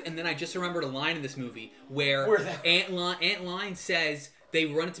joke, and then I just remembered a line in this movie where Where's that? Aunt Line says they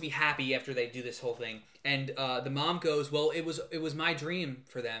run it to be happy after they do this whole thing, and the mom goes, "Well, it was my dream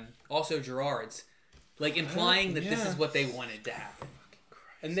for them, also Gerard's," like implying that this yeah. is what they wanted to happen.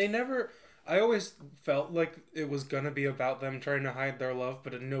 And they never. I always felt like it was gonna be about them trying to hide their love,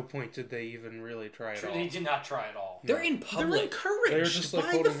 but at no point did they even really try at all. They did not try at all. They're in They're public. encouraged They're just, like,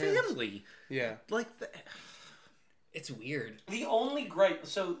 by the holding hands. family. Yeah. Like the... It's weird. The only gripe,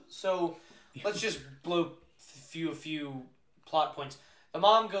 so let's just blow a few plot points. The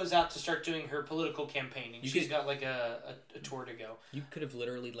mom goes out to start doing her political campaigning. She's got like a tour to go. You could have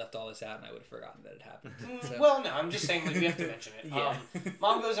literally left all this out, and I would have forgotten that it happened. So. Well, no, I'm just saying like we have to mention it. Yeah.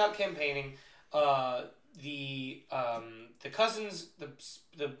 Mom goes out campaigning. The cousins,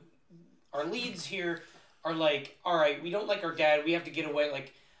 the our leads here are like, all right, we don't like our dad. We have to get away.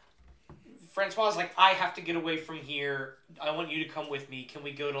 Like Francois's like, I have to get away from here. I want you to come with me. Can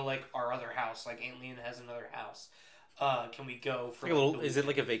we go to like our other house? Like Aunt Leon has another house. Can we go for Like a little, the is it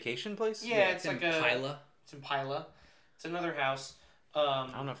like a vacation place? Yeah, it's in like a Pila. It's in Pila. It's another house. I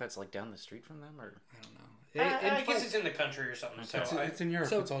don't know if that's like down the street from them or. I don't know. I guess it's in the country or something. So It's in Europe.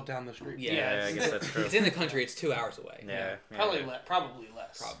 So- it's all down the street. Yeah, Yeah, I guess that's true. It's in the country. It's 2 hours away. Yeah, probably yeah. probably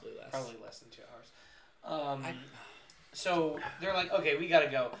less. Probably less. Probably less than 2 hours. So they're like, okay, we gotta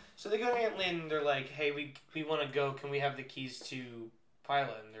go. So they go to Aunt Lynn. And they're like, hey, we want to go. Can we have the keys to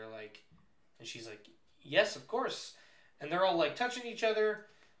Pila? And they're like, and she's like, yes, of course. And they're all like touching each other.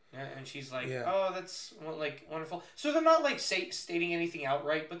 And she's like, Yeah. oh, that's like wonderful. So they're not like stating anything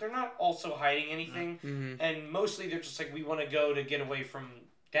outright, but they're not also hiding anything. Mm-hmm. And mostly they're just like, we want to go to get away from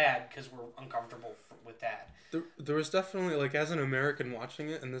Dad because we're uncomfortable with Dad. There was definitely, like, as an American watching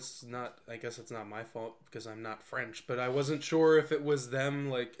it, and this is not, I guess it's not my fault because I'm not French, but I wasn't sure if it was them,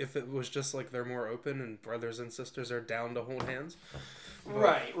 like, if it was just, like, they're more open and brothers and sisters are down to hold hands.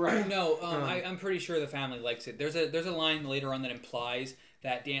 Right. No, I'm pretty sure the family likes it. There's a line later on that implies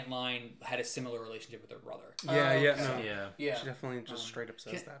that Aunt Line had a similar relationship with her brother. Yeah, yeah, okay. no. Yeah. Yeah. She definitely just straight up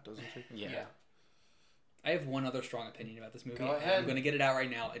says can- that, doesn't she? Yeah. Yeah. I have one other strong opinion about this movie. Go ahead. I'm going to get it out right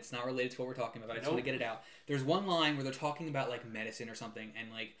now. It's not related to what we're talking about. I just want to get it out. There's one line where they're talking about like medicine or something,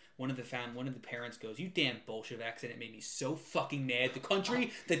 and like one of the parents goes, "You damn Bolsheviks," and it made me so fucking mad. The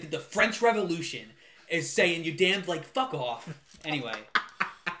country that did the French Revolution is saying, "You damn like fuck off." Anyway,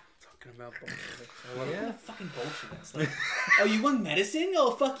 Talking about Bolsheviks. I love what the fucking Bolsheviks? Like, oh, you want medicine?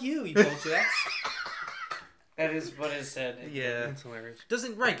 Oh, fuck you, you Bolsheviks. That is what is said. Yeah. It's hilarious.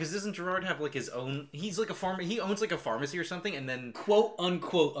 Because doesn't Gerard have like his own? He's like he owns like a pharmacy or something, and then Quote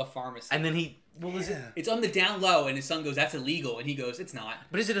unquote a pharmacy. is it? It's on the down low, and his son goes, "That's illegal," and he goes, "It's not."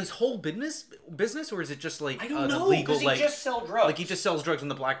 But is it his whole business, or is it just like I don't an know, illegal Does he like just sell drugs? like he just sells drugs on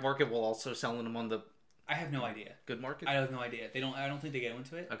the black market while also selling them on the I have no idea. good market? I have no idea. They don't. I don't think they get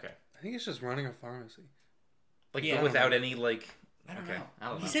into it. Okay, I think it's just running a pharmacy. like Yeah. without any like. I don't Okay, know. I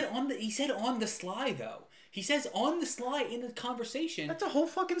don't know. He said on the sly though. He says on the sly in the conversation. That's a whole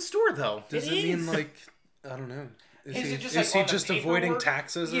fucking store though. Does It it mean is. like I don't know? Is Is he it just, is like, on he the just avoiding paperwork?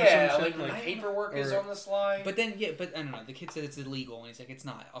 taxes or Yeah, some like shit? the Like, paperwork is or- on the slide. But then I don't know. The kid said it's illegal, and he's like, "It's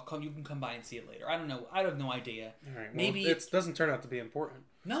not. I'll come. You can come by and see it later." I don't know. I have no idea. all right, well, Maybe it doesn't turn out to be important.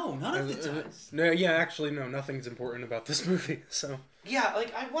 No, none of it does. No, yeah, actually, no, nothing's important about this movie. So Yeah,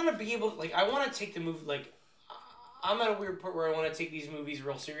 like I want to be able, like I want to take the movie, like I'm at a weird point where I want to take these movies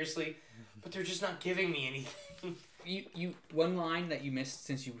real seriously, but they're just not giving me anything. You one line that you missed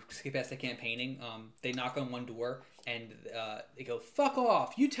since you skipped past the campaigning. They knock on one door and they go, "Fuck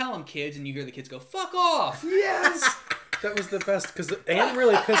off!" You tell them, kids, and you hear the kids go, "Fuck off!" yes, that was the best because Anne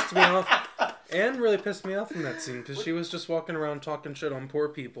really pissed me off. Anne really pissed me off in that scene because she was just walking around talking shit on poor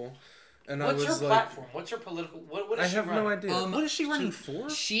people, And What's I her was like, platform? What's her political? What I is she have no running? idea. What is she running for?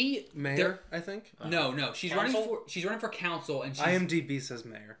 Mayor, I think. No, she's running Council? for council, and IMDb says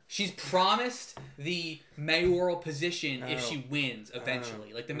mayor. she's promised the mayoral position if Oh. she wins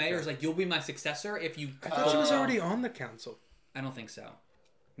eventually. Like the mayor's like, you'll be my successor if you. I thought she was already on the council. I don't think so.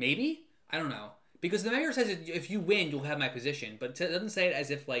 Maybe? I don't know. Because the mayor says if you win, you'll have my position, but it doesn't say it as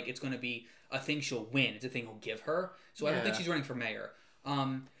if like it's going to be a thing she'll win. It's a thing he'll give her. So I don't think Yeah. she's running for mayor.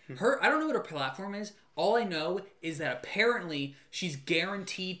 I don't know what her platform is. All I know is that apparently she's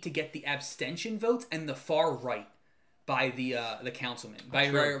guaranteed to get the abstention votes and the far right by the councilman, by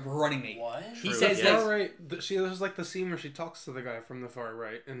her running mate. What? He True. says The that. far right. There's like the scene where she talks to the guy from the far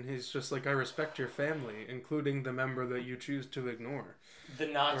right, and he's just like, "I respect your family, including the member that you choose to ignore." The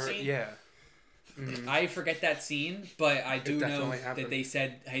Or, Nazi? yeah. I forget that scene, but I do know definitely that happened. they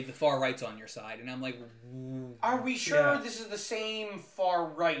said, "Hey, the far right's on your side," and I'm like, Are we sure Yeah. this is the same far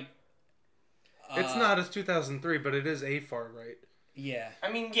right? It's not as 2003, but it is a far right. Yeah. I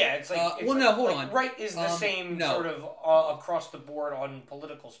mean, yeah, it's like. it's well, like, no, hold like, on. Right is the same no. sort of across the board on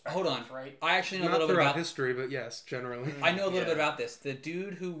political spectrum. Hold on. Right? I actually know a Not little bit throughout about. history, but yes, generally. I know a little Yeah. bit about this. The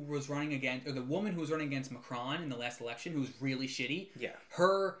dude who was running against, or the woman who was running against Macron in the last election, who was really shitty. Yeah.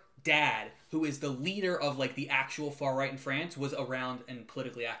 Her dad, who is the leader of like the actual far right in France, was around and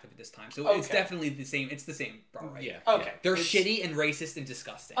politically active at this time. So it's Okay. definitely the same. It's the same far right. Yeah. Okay. They're It's- shitty and racist and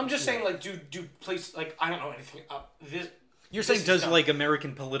disgusting. I'm just saying, like, do place like I don't know anything. This You're this saying is does dumb. like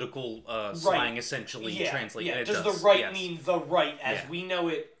American political slang essentially yeah, translate? Yeah. It Does the right mean the right as Yeah. we know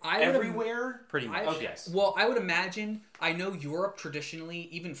it I would everywhere? Pretty much. I, Yes. Well, I would imagine. I know Europe traditionally,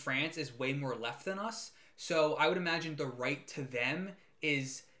 even France, is way more left than us. So I would imagine the right to them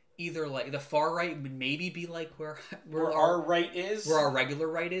is either like the far right would maybe be like where Where our right is. where our regular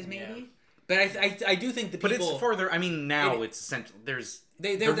right is maybe. Yeah. But I do think the people. But it's further. I mean, now It- it's essential. There's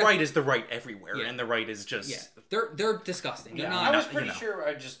They're the right definitely- is the right everywhere, Yeah. and the right is just Yeah, they're disgusting. They're Yeah, not. I was you pretty know. sure.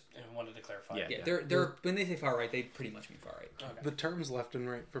 I just wanted to clarify. Yeah. yeah, they're when they say far right, they pretty much mean far right. Okay. The terms left and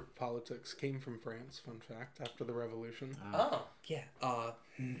right for politics came from France, fun fact, after the revolution. Oh. Yeah.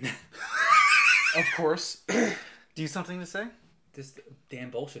 Of course. Do you have something to say? This damn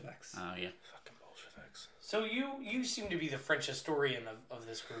Bolsheviks. Oh yeah. Fucking Bolsheviks. So you seem to be the French historian of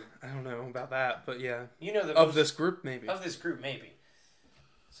this group. I don't know about that, but yeah. You know the Of most- this group, maybe. of this group maybe.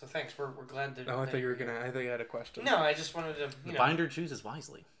 So thanks. We're glad to. Oh, I that thought you were you're gonna. here. I thought you had a question. No, I just wanted to. The binder chooses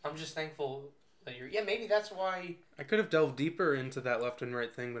wisely. I'm just thankful that you're. Yeah, maybe that's why. I could have delved deeper into that left and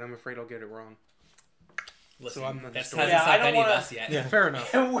right thing, but I'm afraid I'll get it wrong. Listen, I'm not that sure. hasn't Yeah, I stopped don't any of wanna- us yet. Yeah, fair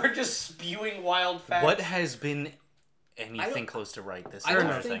enough. We're just spewing wild facts. What has been I anything don't- close to right this I don't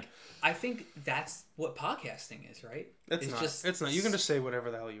entire think. thing? I think that's what podcasting is, right? It's not. just It's not. You can just say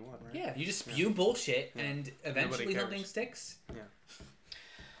whatever the hell you want, right? yeah. You just spew bullshit, and eventually cares. something sticks.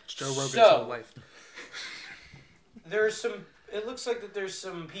 It's Joe Rogan's So- whole life. There's some. It looks like that there's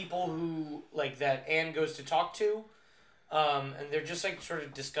some people who like that Anne goes to talk to, and they're just like sort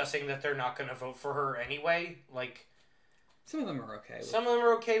of discussing that they're not going to vote for her anyway. Like Some of them are okay. some of them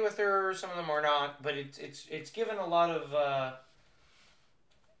are okay with her, some of them are not. But it's given a lot of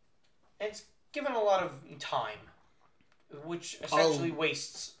it's given a lot of time, which essentially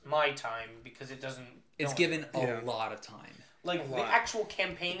wastes my time because it doesn't. It's go given anywhere. a lot of time, Like the actual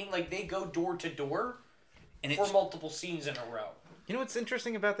campaigning, like they go door to door and for it's multiple scenes in a row. You know what's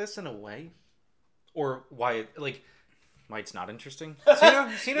interesting about this in a way, or why it, like why it's not interesting. So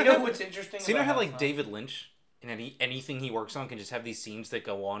You know what's interesting? So you know about how like it's not- David Lynch in anything he works on can just have these scenes that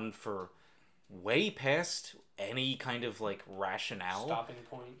go on for way past any kind of like rationale. stopping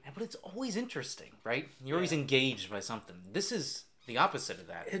point. But it's always interesting, right? You're always engaged by something. This is the opposite of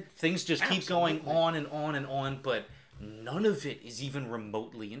that. Things just keep going on and on and on, but none of it is even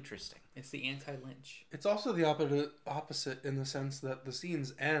remotely interesting. it's the anti-Lynch. It's also the opposite in the sense that the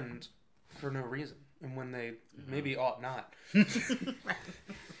scenes end for no reason, and when they maybe ought not.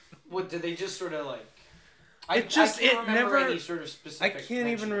 What did they just sort of like? It just- I can't it remember never- any sort of I specific. can't even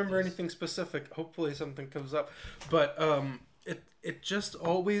mention of remember this. anything specific. Hopefully something comes up, but it just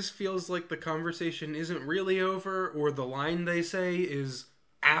always feels like the conversation isn't really over, or the line they say is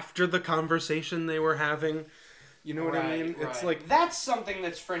after the conversation they were having. You know what I mean? Right, It's right. like, that's something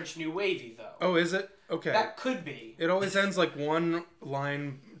that's French New Wavy though. oh, is it? Okay. That could be. It always ends like one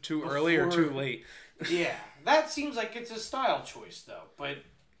line too early or too Before- late. Yeah, that seems like it's a style choice though, but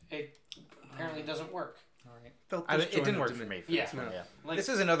it apparently doesn't work. All right. Felt It disjointed didn't work to for me. Yeah. this one, yeah. Like- This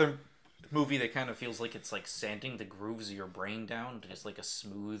is another movie that kind of feels like it's like sanding the grooves of your brain down to just like a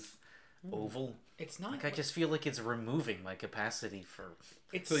smooth oval. It's not. Like I just feel like it's removing my capacity for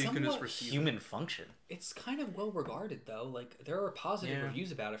It's So you can just somewhat- receive human function. It's kind of well regarded though. Like there are positive Yeah.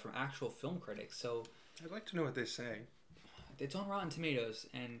 reviews about it from actual film critics. So I'd like to know what they say. it's on Rotten Tomatoes,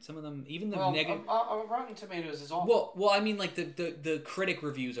 and some of them, even the Well, negative. Rotten Tomatoes is awful. Well, I mean, like the critic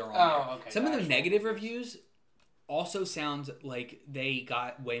reviews are on. Oh, there. okay, Some of the actual negative reviews also sounds like they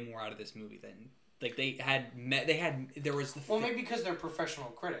got way more out of this movie than like there was the. Well, maybe because they're professional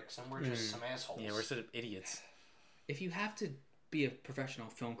critics and we're just some assholes. Yeah, we're sort of idiots. If you have to be a professional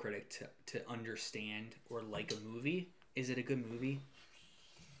film critic to understand or like a movie, is it a good movie?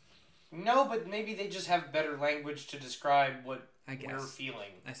 No, but maybe they just have better language to describe what I guess. we're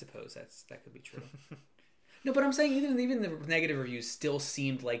feeling. I suppose that could be true. No, but I'm saying even the negative reviews still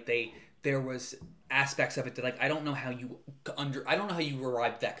seemed like there was aspects of it that like I don't know how you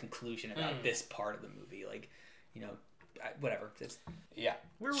arrived at that conclusion about this part of the movie. Like, whatever. It's, Yeah.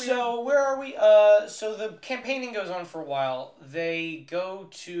 Where are we Where are we? So the campaigning goes on for a while. They go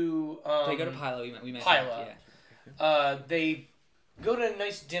to they go to Pila. We mentioned Pila. yeah, They go to a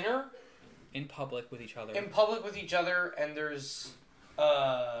nice dinner in public with each other. in public with each other, and there's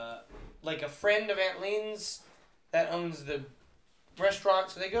like a friend of Aunt Lynn's that owns the restaurant.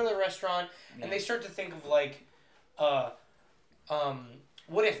 So they go to the restaurant and they start to think of like,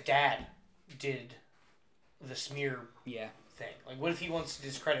 what if Dad did the smear Yeah. thing? Like, what if he wants to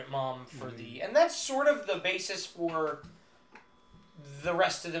discredit Mom for and that's sort of the basis for the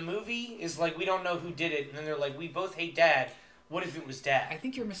rest of the movie is like, we don't know who did it, and then they're like, we both hate Dad. What if it was I Dad?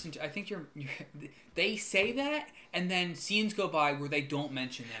 think you're missing. I think you're. They say that, and then scenes go by where they don't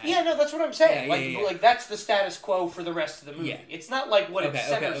mention that. Yeah, no, that's what I'm saying. Yeah. Like that's the status quo for the rest of the movie. Yeah. It's not like what it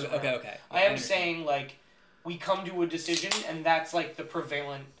centers around. Okay. I am saying like we come to a decision, and that's like the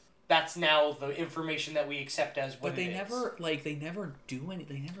prevalent. That's now the information that we accept as what But they it is. they never do any.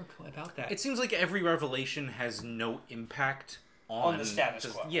 They never go about that. It seems like every revelation has no impact on the status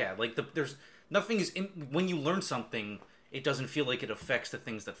just- quo. Yeah, like there's nothing is when you learn something, it doesn't feel like it affects the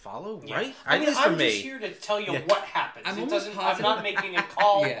things that follow, Yeah. right? I At mean, least for I'm me. just here to tell you Yeah. what happens. I'm It almost doesn't. positive- I'm not making a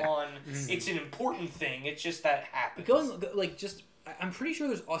call Yeah. on. It's an important thing. It's just that it happens. I'm pretty sure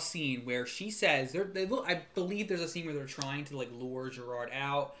there's a scene where she says they look. I believe there's a scene where they're trying to like lure Gerard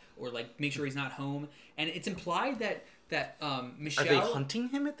out or like make sure he's not home, and it's implied that Michelle. Are they hunting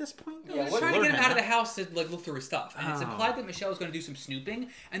him at this point? Yeah, They're what- trying to get him Lord, out of the man. house to like look through his stuff, and it's Oh. implied that Michelle is going to do some snooping,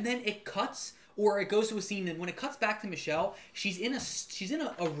 and then it cuts or it goes to a scene, and when it cuts back to Michelle, she's in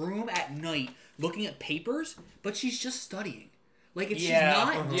a room at night looking at papers, but she's just studying. Like she's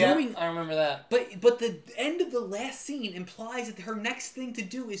not doing. I remember that. But the end of the last scene implies that her next thing to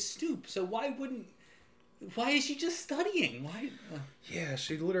do is stoop. So why is she just studying? Why? Yeah,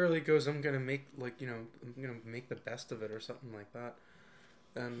 she literally goes, I'm gonna make I'm gonna make the best of it or something like that.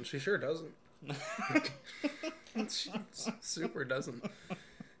 And she sure doesn't. She super doesn't.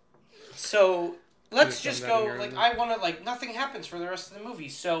 So let's Could've just done that go. in your Like own- I want to. Like nothing happens for the rest of the movie.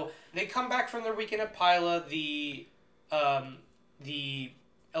 So they come back from their weekend at Pila. The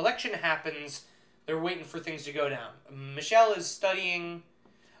election happens. They're waiting for things to go down. Michelle is studying,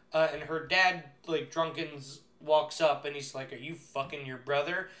 and her dad, like drunkens, walks up and he's like, "Are you fucking your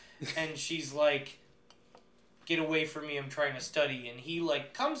brother?" And she's like, "Get away from me! I'm trying to study." And he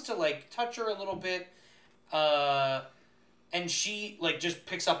like comes to like touch her a little bit, and she like just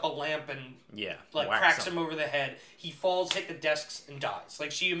picks up a lamp and Yeah, like whacks cracks him over the head. He falls, hit the desks, and dies.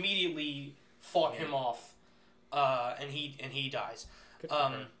 Like she immediately fought him off, and he dies.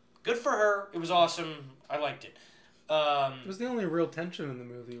 Good for her. It was awesome. I liked it. It was the only real tension in the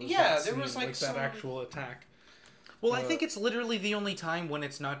movie. Was Yeah, that there scene, was, like, some- that actual attack. Well, I think it's literally the only time when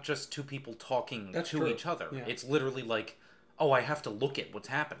it's not just two people talking That's to true. each other. Yeah. It's literally like, oh, I have to look at what's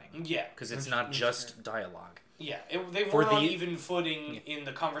happening. Yeah, Because it's not just dialogue. yeah. They For weren't on the- even footing in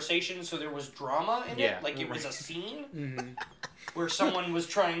the conversation, so there was drama in Yeah. it. Like it was a scene Mm-hmm. where someone was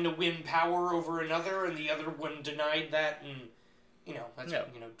trying to win power over another, and the other one denied that, and that's Yeah.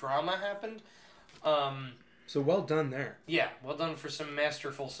 drama happened. So well done there. Yeah, well done for some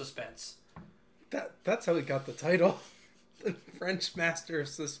masterful suspense. That's how he got the title. The French Master of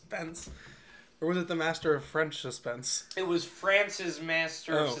Suspense. Or was it the Master of French Suspense? It was Francis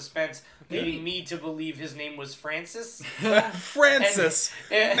Master of Oh. Suspense, leading me to believe his name was Francis. Francis!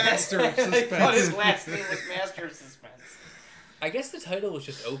 Master of I thought his Suspense. last name was Master of Suspense. I guess the title was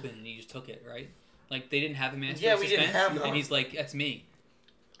just open and he just took it, right? Like they didn't have a master Yeah, of we suspense, didn't have and one. he's like, "That's me."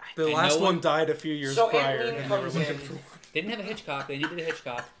 The And last no one one- died a few years So prior. Aunt Lynn And they were comes looking in. for one. They didn't have a Hitchcock. They needed a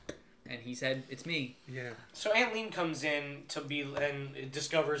Hitchcock. And he said, "It's me." Yeah. So Aunt Lean comes in to be and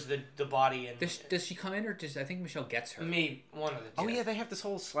discovers the body and Does she come in, or does I think Michelle gets her? me one of the two. Oh yeah, they have this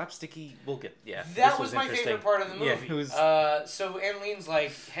whole slapsticky. We'll get That this was my interesting. favorite part of the movie. Yeah, it was. So Aunt Lean's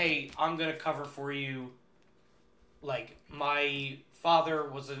like, "Hey, I'm gonna cover for you. Like, my father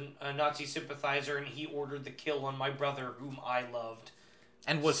was a Nazi sympathizer, and he ordered the kill on my brother, whom I loved,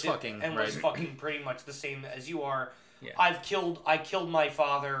 and was fucking and right. was fucking pretty much the same as you are. Yeah. I killed my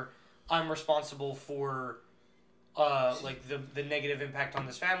father. I'm responsible for." Like the negative impact on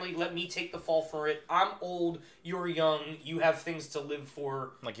this family. Let me take the fall for it. I'm old. You're young. You have things to live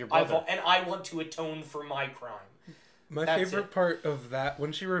for. Like your brother. And I want to atone for my crime. My That's favorite it. part of that,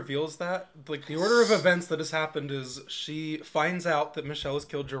 when she reveals that, like, the order of events that has happened is she finds out that Michelle has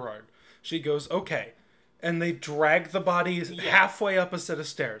killed Gerard. She goes, okay. And they drag the body halfway up a set of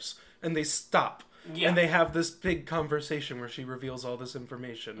stairs. And they stop. Yeah. And they have this big conversation where she reveals all this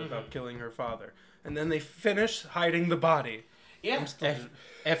information Mm-hmm. about killing her father. And then they finish hiding the body. Yeah.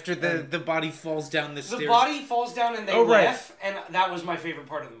 After the body falls down the stairs. The body falls down and they Oh, right. laugh, and that was my favorite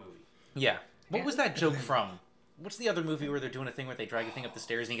part of the movie. Yeah. What was that joke from? What's the other movie where they're doing a thing where they drag a thing up the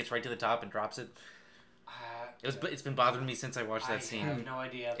stairs and he gets right to the top and drops it? It's been bothering me since I watched that I scene. have no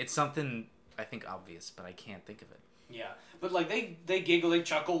idea. It's something I think obvious, but I can't think of it. Yeah, but like they giggle, they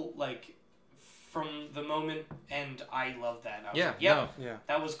chuckle like from the moment, and I love that. I was like, no. Yeah.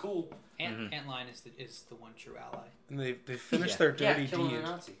 that was cool. Aunt Line is the one true ally. And they finish Yeah. their dirty Yeah, killing deed. a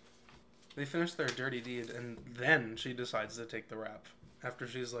Nazi. They finish their dirty deed, and then she decides to take the rap. After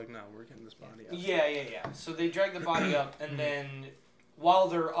she's like, no, we're getting this body out. Yeah. So they drag the body up, and then while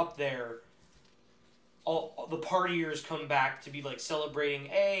they're up there, all the partiers come back to be like celebrating.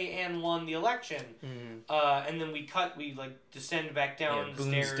 Hey, Anne won the election. And then we like descend back down Yeah, the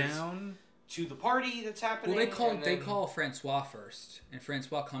booms stairs down. to the party that's happening. Well, and they then- call Francois first, and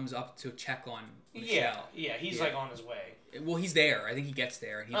Francois comes up to check on Michelle. Yeah, he's Yeah. like on his way. Well, he's there. I think he gets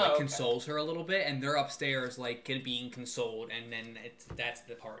there, and he Oh, like okay. consoles her a little bit, and they're upstairs like being consoled, and then that's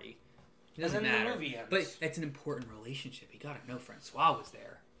the party. It doesn't And then the matter. movie ends. But that's an important relationship. You gotta know Francois was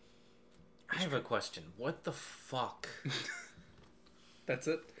there. I have a question. What the fuck? That's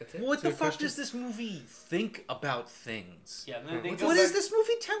it? That's it. What the Good fuck question. does this movie think about things? Yeah, then they go What is back- this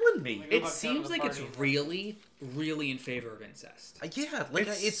movie telling me? Go It back down to seems the like it's party. really, really in favor of incest. Yeah, like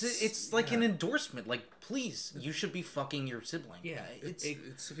it's like an endorsement. Like, please, you should be fucking your sibling. Yeah, It's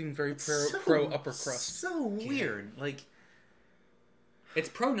even very so- pro upper crust. So weird. Like, It's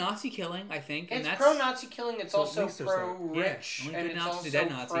pro-Nazi killing, I think, and It's that's pro-Nazi killing. It's So at also least there's that. pro-rich, Yeah, only and good it's Nazi also to dead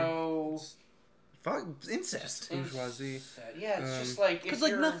Nazi. pro. fuck incest. Bourgeoisie. Yeah, it's just like Because if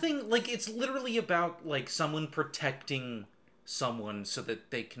like you're... nothing. Like it's literally about like someone protecting someone so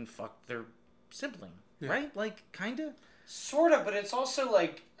that they can fuck their sibling, right? Like kinda. Sort of, but it's also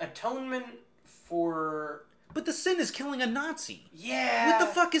like atonement for. But the sin is killing a Nazi. Yeah. What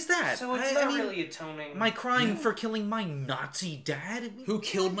the fuck is that? So it's I not mean, really atoning. my crime for killing my Nazi dad. who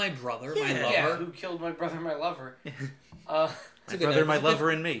killed my brother, my Yeah. lover. Yeah, who killed my brother, my lover. My brother, my lover,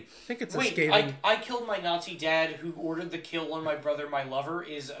 and me. I think it's a Wait, scathing. I killed my Nazi dad who ordered the kill on my brother, my lover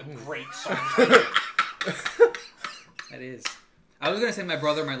is a great song. That is. I was gonna say My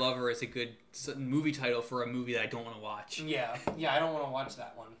Brother, My Lover is a good movie title for a movie that I don't want to watch. Yeah, I don't want to watch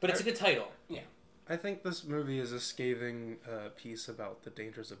that one. But it's a good title. I think this movie is a scathing piece about the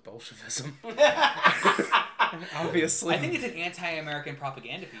dangers of Bolshevism. Obviously. I think it's an anti-American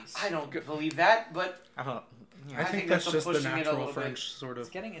propaganda piece. I don't believe that, but I don't. I I think think that's that's just the pushing it a natural little bit. French sort of.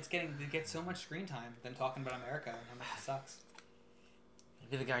 It gets so much screen time than talking about America and how much it sucks.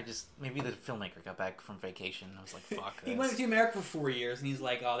 Maybe the filmmaker got back from vacation. I was like, fuck this. He went to America for 4 years and he's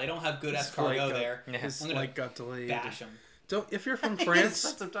like, oh, they don't have good His escargot flight there. Yeah. His I'm gonna flight got delayed. Bash him. Don't if you're from He France.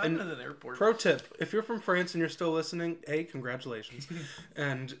 spent some time and in an airport. pro tip: if you're from France and you're still listening, A, congratulations,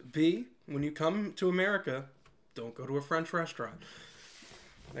 and B, when you come to America, don't go to a French restaurant.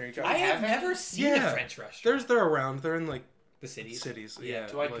 There you go. I have haven't? never seen a Yeah. French restaurant. They're around. They're in like The cities. cities. Yeah. Yeah.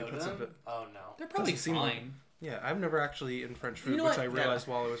 do I like, go to it's a them? bit- Oh no. They're probably Doesn't seem like- fine. Yeah, I've never actually eaten French food, You know which what? I realized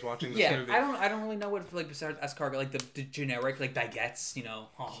while I was watching this Yeah, movie. I don't really know what like besides escargot, like the generic like baguettes, you know,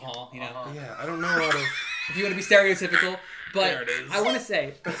 you know. Uh-huh. Yeah, I don't know a lot of. If you want to be stereotypical, but There it is. I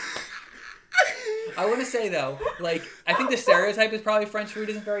want to say though, like I think the stereotype is probably French food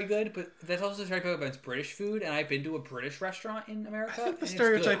isn't very good, but that's also the stereotype about it's British food, and I've been to a British restaurant in America. I think the and it's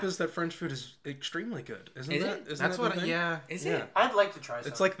stereotype good. is that French food is extremely good, isn't Is that? it? Isn't That's that what. the thing? Yeah. Is Yeah. it? I'd like to try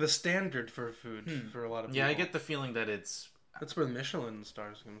some. It's like the standard for food for a lot of people. Yeah, I get the feeling that it's That's where the Michelin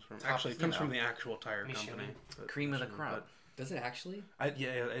stars comes from. Actually, it you comes from know. the actual tire Michelin. company. but cream of the Michelin, crop. Does it actually? but yeah,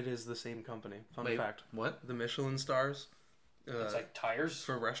 it is the same company. Fun Wait, fact. what? The Michelin stars It's like tires.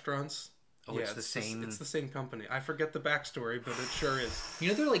 for restaurants. Oh, it's the same. It's the same company. I forget the backstory, but it sure is. You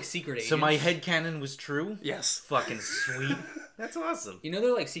know they're like secret agents. So my headcanon was true? Yes. Fucking sweet. That's awesome. You know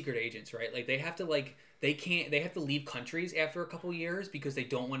they're like secret agents, right? Like they have to they have to leave countries after a couple years because they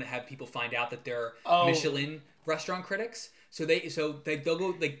don't want to have people find out that they're Michelin restaurant critics. So they'll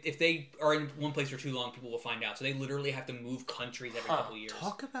go, like, if they are in one place for too long, people will find out. So they literally have to move countries every couple years.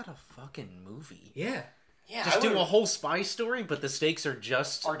 Talk about a fucking movie. Yeah. Yeah, Just do a whole spy story, but the stakes are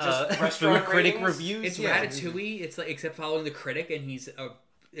just restaurant food critic ratings? reviews. It's Ratatouille. It's like, except following the critic, and he's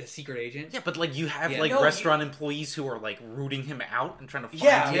a secret agent. Yeah, but like you have restaurant employees who are like rooting him out and trying to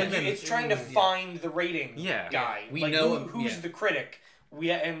find him. And it's trying to find the rating guy. We like, know who's the critic. Is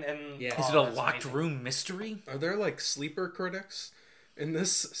it a locked room mystery? Are there like sleeper critics in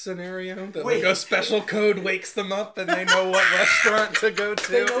this scenario that like a special code wakes them up and they know what restaurant to go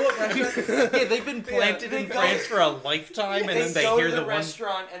to? They know what restaurant. Yeah, they've been planted in France for a lifetime, and then they go hear to the one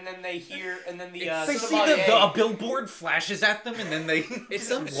restaurant, and then they hear, and then the They see a billboard flashes at them, and then they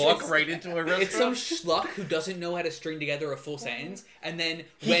walk right into a restaurant. It's some schluck who doesn't know how to string together a full sentence, and then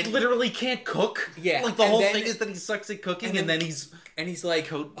he literally can't cook. Yeah, like the and whole then- thing is that he sucks at cooking, and then he's like,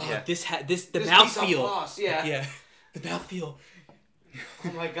 this the mouthfeel. Yeah, the mouthfeel.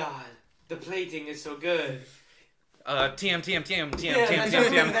 Oh my god, the plating is so good.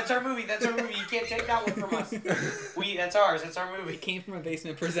 TM. That's our movie. You can't take that one from us. That's ours. That's our movie. It came from a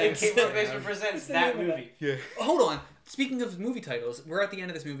Basement It Presents. came from Basement Presents. That movie. Yeah. Hold on. Speaking of movie titles, we're at the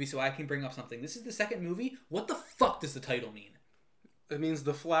end of this movie, so I can bring up something. This is the second movie. What the fuck does the title mean? It means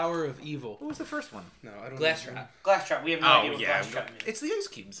the flower of evil. What was the first one? No, I don't Glass know. Trap. Glass Trap. We have no idea what Glass Trap means. It's the ice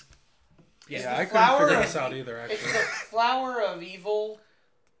cubes. Yeah, I couldn't flower figure of this out either, It's actually. the flower of evil.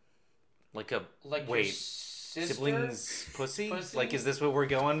 Like a Like your wait. sister? Siblings pussy? Pussy? Like, is this what we're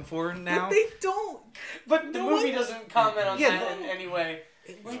going for now? But they don't. But the movie doesn't comment on Yeah, that in any way.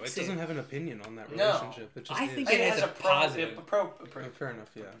 It No, likes it doesn't have an opinion on that No. relationship. It just I is. think It it has has a a positive. Fair enough,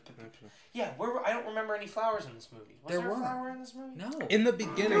 yeah. Actually. Yeah, I don't remember any flowers in this movie. Was There there a were. flower in this movie? No. In the There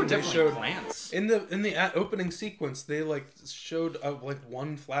beginning, were they definitely showed plants. in the opening sequence they like showed like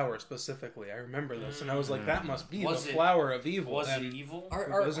one flower specifically. I remember this, and I was like, that must be Was the it- flower of evil. Was it and evil? it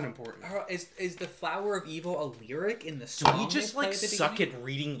wasn't important. Is the flower of evil a lyric in the Do song? we just they play like at the suck beginning? at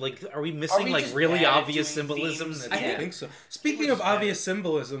reading? Like, are we missing we like just really bad at obvious doing symbolism? themes? That's- I think so. Speaking of obvious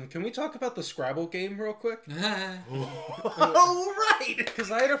symbolism, can we talk about the Scrabble game real quick? Oh right.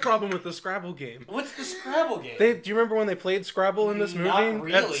 Because I had a problem with the Scrabble game. What's the Scrabble game? Do you remember when they played Scrabble in this movie? Not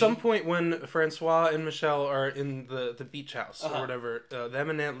really. At some point when Francois and Michelle are in the beach house Uh-huh. or whatever, them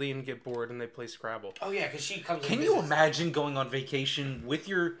and Antline get bored and they play Scrabble. Oh yeah, because she comes. Can and you visits imagine going on vacation with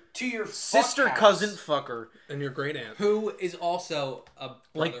your to your sister, fuck cousin, house. fucker, And your great aunt. Who is also a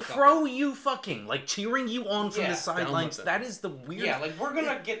like brother pro you fucking, like cheering you on from Yeah, the down sidelines? with it. That is the weird. Yeah, like we're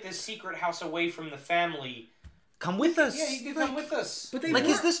gonna get this secret house away from the family. Come with us. Yeah, you can come with us. But they Like, were.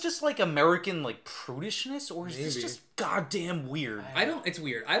 is this just like American like prudishness, or is this Maybe. just goddamn weird? I don't. It's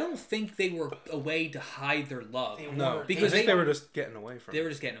weird. I don't think they were a way to hide their love. They No, weren't. because I think they- they were just getting away from They it. were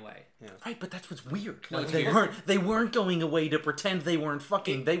just getting away. Right, but that's what's weird. No, Like, it's they weird. weren't going away to pretend they weren't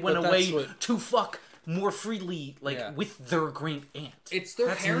fucking. They went but that's away what- to fuck more freely, like Yeah. with their great aunt. It's their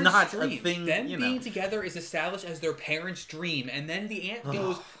That's parents' not dream. a thing. Them you being know. together is established as their parents' dream, and then the aunt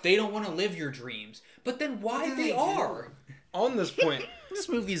goes, "They don't want to live your dreams." But then why do they they do? are? On this point, This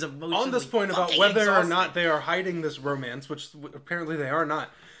movie is emotionally on this point about fucking whether or exhausting. not they are hiding this romance, which apparently they are not.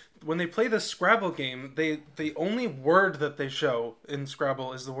 When they play this Scrabble game, the only word that they show in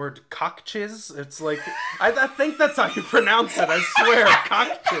Scrabble is the word cockchiz. It's like I think that's how you pronounce it. I swear,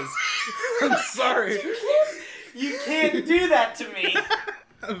 cockchiz. I'm sorry. You can't do that to me.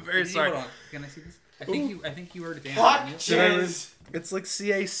 I'm very sorry. Hold on. Can I see this? I think you wrote it down. Fuck didn't you? Did I Chiz. It's like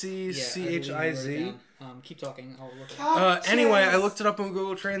Yeah, I believe you wrote it CACCHIZ. down. Keep talking. I'll look it up. Anyway, I looked it up on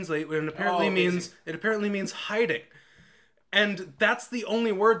Google Translate, and Oh, amazing. it apparently means hiding, and that's the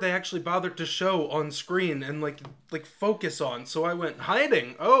only word they actually bothered to show on screen and like focus on. So I went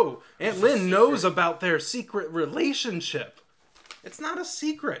hiding. Oh, Aunt Lynn knows about their secret relationship. It's not a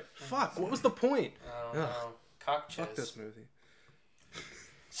secret. Fuck. What was the point? I don't know. Cock Fuck Chiz. this movie.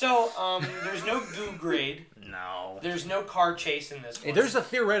 So, there's no goo grade. No. There's no car chase in this one. There's a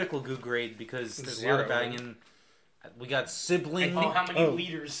theoretical goo grade because there's a lot of Zero. banging. We got sibling. Oh, how many Oh.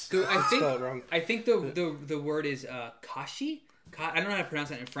 liters? I Spell it wrong. think the word is kashi. I don't know how to pronounce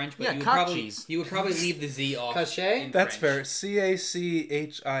that in French, but Yeah, you would probably leave the z off. Cachet? in That's French. fair.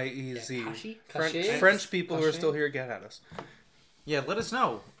 CACHIEZ. Yeah, kashi? Cachet? French people who are Cachet? still here, get at us. Yeah, let us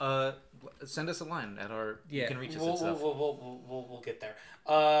know. Send us a line at our. Yeah. You can reach us We'll, and stuff. we'll get there.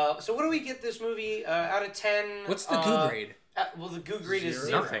 So what do we get this movie out of 10? What's the goo grade? Well, the goo grade is 0.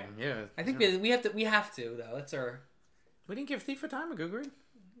 0. Nothing. Yeah. I think yeah. we have to though. That's our We didn't give Thief of Time a good grade.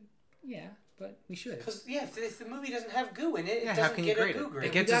 yeah, but we should. Because, yeah, if the movie doesn't have goo in it, Yeah, it how doesn't can you get a grade goo it? grade.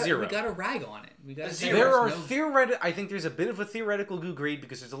 It gets we a got, 0. We got to rag on it. We got A to 0. There are no, I think there's a bit of a theoretical goo grade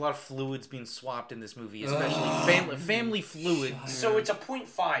because there's a lot of fluids being swapped in this movie, especially family fluids. So it's a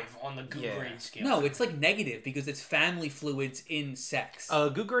 0.5 on the goo Yeah. grade scale. No, it's like negative because it's family fluids in sex.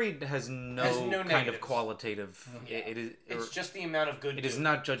 Goo grade has no, Has no kind of negatives. qualitative. It is. It's just the amount of good It goo. is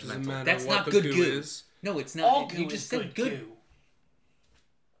not Doesn't judgmental. matter That's what not the good goo goo. is. No, it's not. All goo You just is said good good. goo.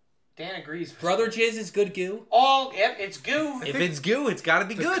 Dan agrees. Brother jizz is good goo. Yep, it's goo. If it's goo, it's got to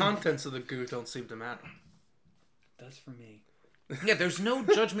be The good. contents of the goo don't seem to matter. Does for me. Yeah, there's no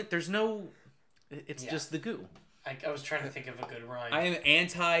judgment. There's no. It's Yeah. just the goo. I was trying to think of a good rhyme. I am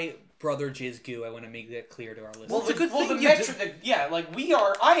anti brother jizz goo. I want to make that clear to our listeners. well, it's a good thing the you metric, yeah, like we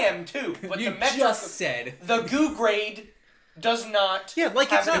are. I am too. But you the metric, just said. the goo grade does not. Yeah,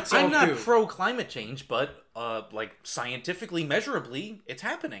 like it's have not. its I'm own not goo. pro climate change, but like scientifically, measurably, it's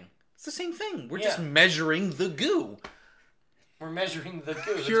happening. It's the same thing. We're just Yeah. measuring the goo. We're measuring the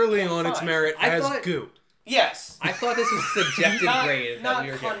goo. It's Purely on its 0.5. merit I as thought- goo. Yes. I thought this was subjective not grade that not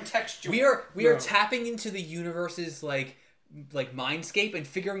we were getting. contextual. We are No. tapping into the universe's like mindscape and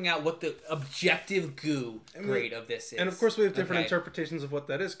figuring out what the objective goo grade of this is. And of course, we have different Okay. interpretations of what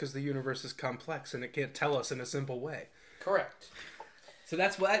that is because the universe is complex and it can't tell us in a simple way. correct. So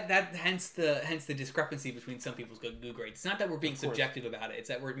that's what hence the discrepancy between some people's goo grades. It's not that we're being subjective about it. It's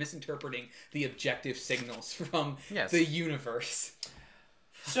that we're misinterpreting the objective signals from Yes. the universe.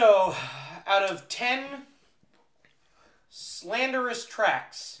 So, out of 10 slanderous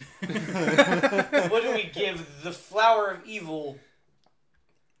tracks, what do we give The Flower of Evil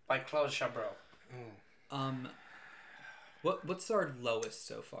by Claude Chabrol? What's our lowest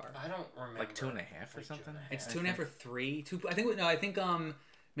so far? I don't remember. Like 2.5 or something. It's 2.5 or 3. I think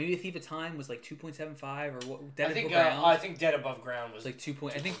maybe A Thief of Time was like 2.75 or what? Dead I think Above Ground I think Dead Above Ground was was like 2.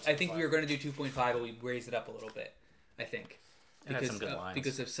 I think we were going to do 2.5, but we raised it up a little bit. I think. It had some good lines.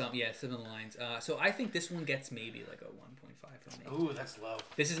 Because of some of the lines. So I think this one gets maybe like a 1.5 from me. Ooh, that's low.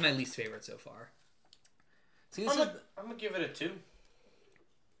 This is my least favorite so far. See, I'm gonna give it a 2.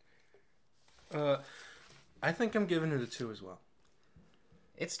 I think I'm giving it a 2 as well.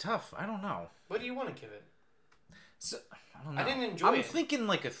 it's tough. I don't know. What do you want to give it? So, I don't know. I didn't enjoy I'm it. thinking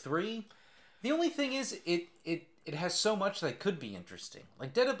like a 3. The only thing is, it has so much that could be interesting.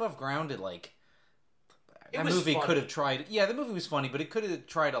 Like Dead Above Ground, that was movie funny. could have tried. Yeah, the movie was funny, but it could have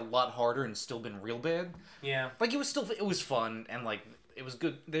tried a lot harder and still been real bad. Yeah. Like it was fun and like it was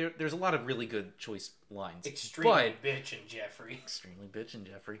good. There's a lot of really good choice lines. Extremely bitchin', Jeffrey. Extremely bitchin',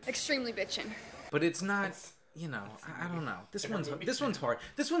 Jeffrey. Extremely bitchin'. But it's not. You know, I don't know. This one's hard.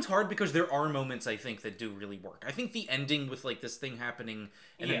 This one's hard because there are moments I think that do really work. I think the ending with like this thing happening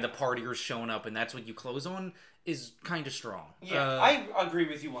and then Yeah. the partiers showing up and that's what you close on is kind of strong. Yeah, I agree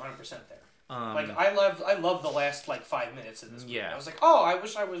with you 100% there. Like I love the last like 5 minutes of this movie. Yeah. I was like, oh, I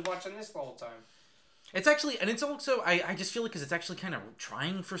wish I was watching this the whole time. It's actually, and it's also, I just feel like because it's actually kind of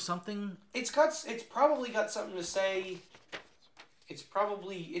trying for something. It's probably got something to say. It's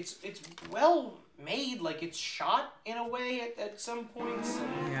well made. Like it's shot in a way at some points.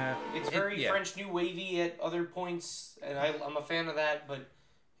 And Yeah. it's very French New Wavy at other points, and I'm a fan of that. But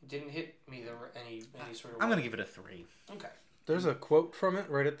it didn't hit me any sort of. I'm way. gonna give it a 3. Okay. There's a quote from it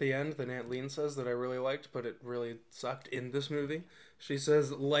right at the end that Aunt Lean says that I really liked, but it really sucked in this movie. She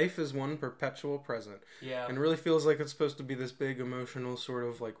says, "Life is one perpetual present." Yeah. And it really feels like it's supposed to be this big emotional sort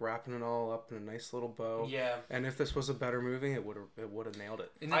of like wrapping it all up in a nice little bow. Yeah. And if this was a better movie, it would have nailed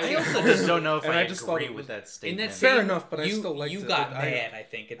it. And I I also just don't know if And I I just thought agree it with was- that in statement. that Fair same- enough, but I still liked you it. got I- mad. I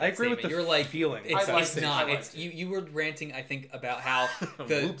think at that I agree with statement. the You're like feeling. It's, I liked it's it. not. I It's liked it. you were ranting. I think about how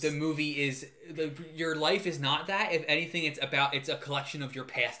Whoops. the movie is your life is not that. If anything, it's a collection of your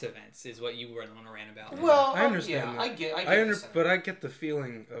past events. Is what you were on a rant about. Well, I understand. Yeah, that. I get. But I get the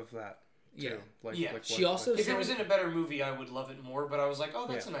feeling of that. Too. Yeah. Like, Yeah. like She what- also If said, it was in a better movie, I would love it more. But I was like, oh,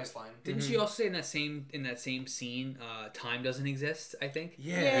 that's a nice line. didn't she also say in that same scene, time doesn't exist? I think.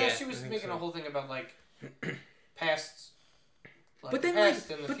 Yeah, Yeah, she was I think making so. a whole thing about like past. Like, But then, past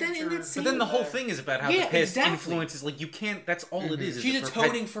like- and the but then in future. that But scene- then the whole thing is about how Yeah, the past exactly. influences. Like you can't. That's all it is. She's a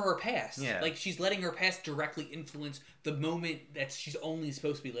atoning for her past. Yeah. Like she's letting her past directly influence the moment that she's only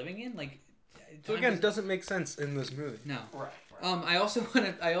supposed to be living in. Like. So time again, doesn't- it doesn't make sense in this movie. No. Right. I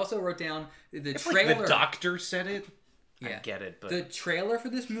also wrote down the If trailer. like the doctor said it, I Yeah. get it. But The trailer for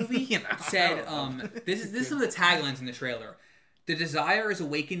this movie You know, said, this is some of the taglines in the trailer. The desire is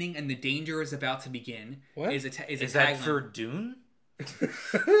awakening and the danger is about to begin. What? Is a is that tagline. for Dune?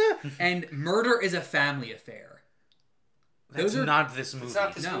 And murder is a family affair. That's Those are not this movie. It's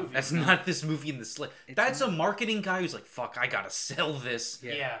not this No. movie. That's not this movie in the slit. It's That's not. a marketing guy who's like, fuck, I gotta sell this.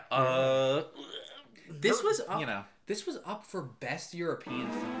 Yeah. This was up. you know. This was up for best European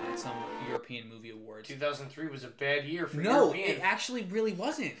film at some European movie awards. 2003 was a bad year for No, European. it actually really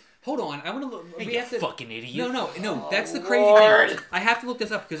wasn't. Hold on, I want to look. Hey, We you have to. fucking idiot. No. That's the crazy Lord. thing. I have to look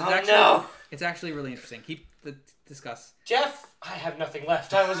this up because it's Oh, actually no. it's actually really interesting. Discuss Jeff, I have nothing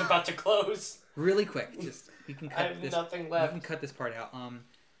left. I was about to close. really quick. Just we can I cut have this. nothing We left. can cut this part out.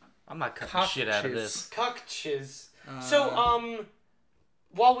 I'm not cutting shit out of this. Cuckchiz. Uh, So,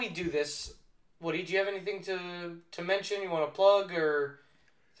 while we do this, Woody, do you have anything to mention? You want to plug, or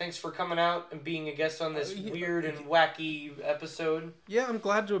thanks for coming out and being a guest on this weird and wacky episode? Yeah, I'm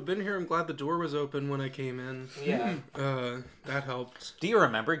glad to have been here. I'm glad the door was open when I came in. Yeah. That helped. Do you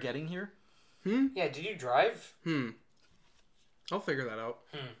remember getting here? Yeah, did you drive? I'll figure that out.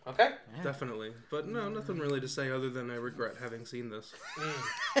 Okay. Yeah. Definitely. But no, nothing really to say other than I regret having seen this.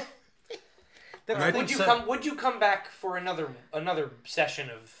 Would you come back for another session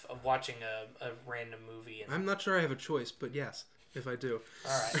of watching a random movie? I'm not sure I have a choice, but yes, if I do.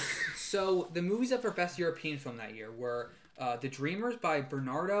 All right. So the movies up for best European film that year were The Dreamers by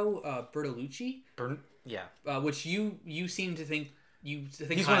Bernardo Bertolucci, Yeah. which you seem to think He's one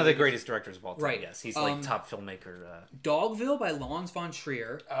of highly the of. greatest directors of all time. Right. Yes, he's like top filmmaker. Dogville by Lawrence von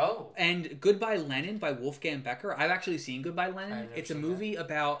Trier. Oh. And Goodbye Lenin by Wolfgang Becker. I've actually seen Goodbye Lenin. never It's a seen movie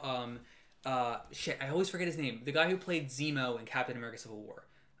about shit, I always forget his name. The guy who played Zemo in Captain America Civil War.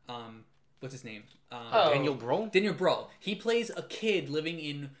 What's his name? Daniel Brühl. Daniel Brühl. He plays a kid living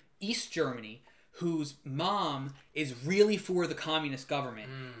in East Germany whose mom is really for the communist government,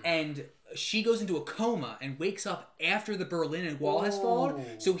 and she goes into a coma and wakes up after the Berlin Wall has fallen.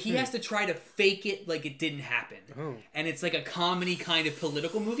 So he has to try to fake it like it didn't happen. And it's like a comedy kind of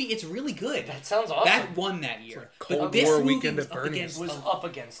political movie. It's really good. That sounds awesome. That won that year. Cold But this War movie Weekend was at up Bernie's. against was up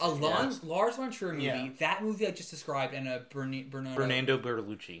against a it. Lars von Trier movie. Yeah. That movie I just described, and a Bernardo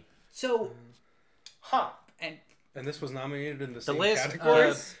Bertolucci. So, and And this was nominated in the The same last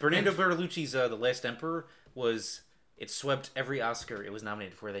categories? Bernardo Bertolucci's The Last Emperor was it swept every Oscar it was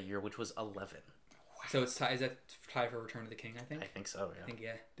nominated for that year, which was 11. so it's is that tied for Return of the King? I think. I think so. Yeah. I think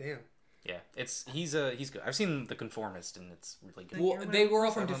yeah. Damn. Yeah. He's good. I've seen The Conformist and it's really good. Well, they were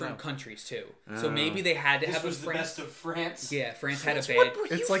all from I don't different know. countries too, so maybe they had to This have was a the France. best of France. Yeah, France had a bad. What were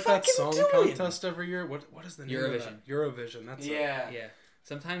It's you like that fucking song doing? contest every year. What is the name of Eurovision. that? Eurovision. That's it. Yeah. Yeah,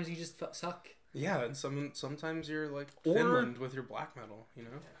 sometimes you just suck. Yeah, and sometimes you're like Or- Finland with your black metal, you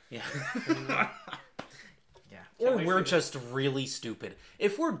know? Yeah. Yeah. Or wait we're for just really stupid.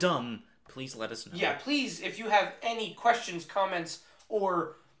 If we're dumb, please let us know. Yeah, please, if you have any questions, comments,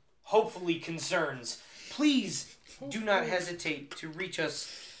 or hopefully concerns, please do not hesitate to reach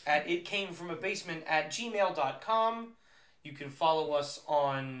us at itcamefromabasement@gmail.com. You can follow us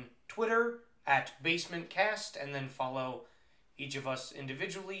on Twitter at BasementCast, and then follow each of us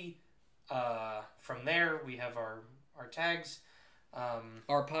individually. From there, we have our tags.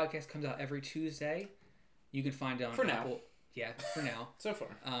 Our podcast comes out every Tuesday. You can find it on For now. Apple. Yeah, for now. So far.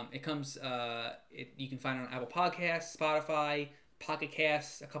 It comes. You can find it on Apple Podcasts, Spotify, Pocket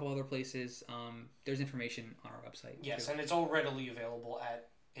Casts, a couple other places. There's information on our website. Yes, too. and it's all readily available at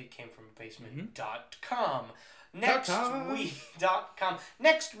itcamefromabasement.com.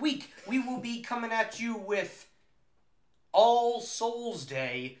 Next week, we will be coming at you with All Souls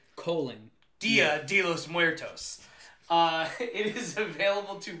Day, Dia de los Muertos. It is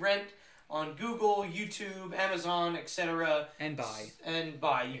available to rent on Google, YouTube, Amazon, etc. And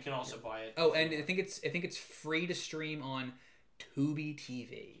buy. You can also buy it. Oh, and I think it's free to stream on Tubi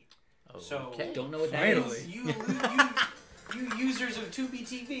TV. So Don't know what that Finally. is. you users of Tubi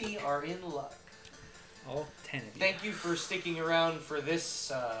TV are in luck. All 10 of you. Thank you for sticking around for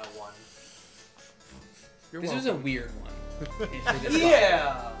this one. You're This welcome. was a weird one. For this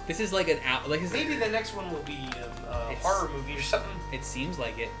Yeah. This is like an out. Like Maybe the next one will be a It's- horror movie or something. it seems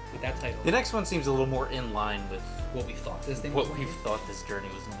like it with that title. The next one seems a little more in line with What we thought this thing what was. we like. thought this journey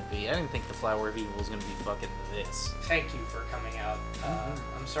was going to be. I didn't think the Flower of Evil was going to be fucking this. Thank you for coming out.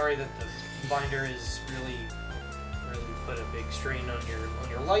 I'm sorry that the binder is really put a big strain on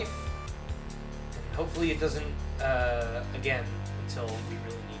your life. And hopefully it doesn't again until we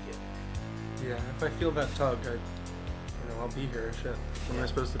really need you. Yeah, if I feel that tug, I'll be here. Shit. What am I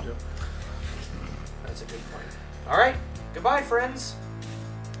supposed to do? That's a good point. All right. Goodbye, friends.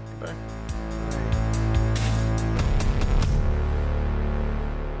 Goodbye.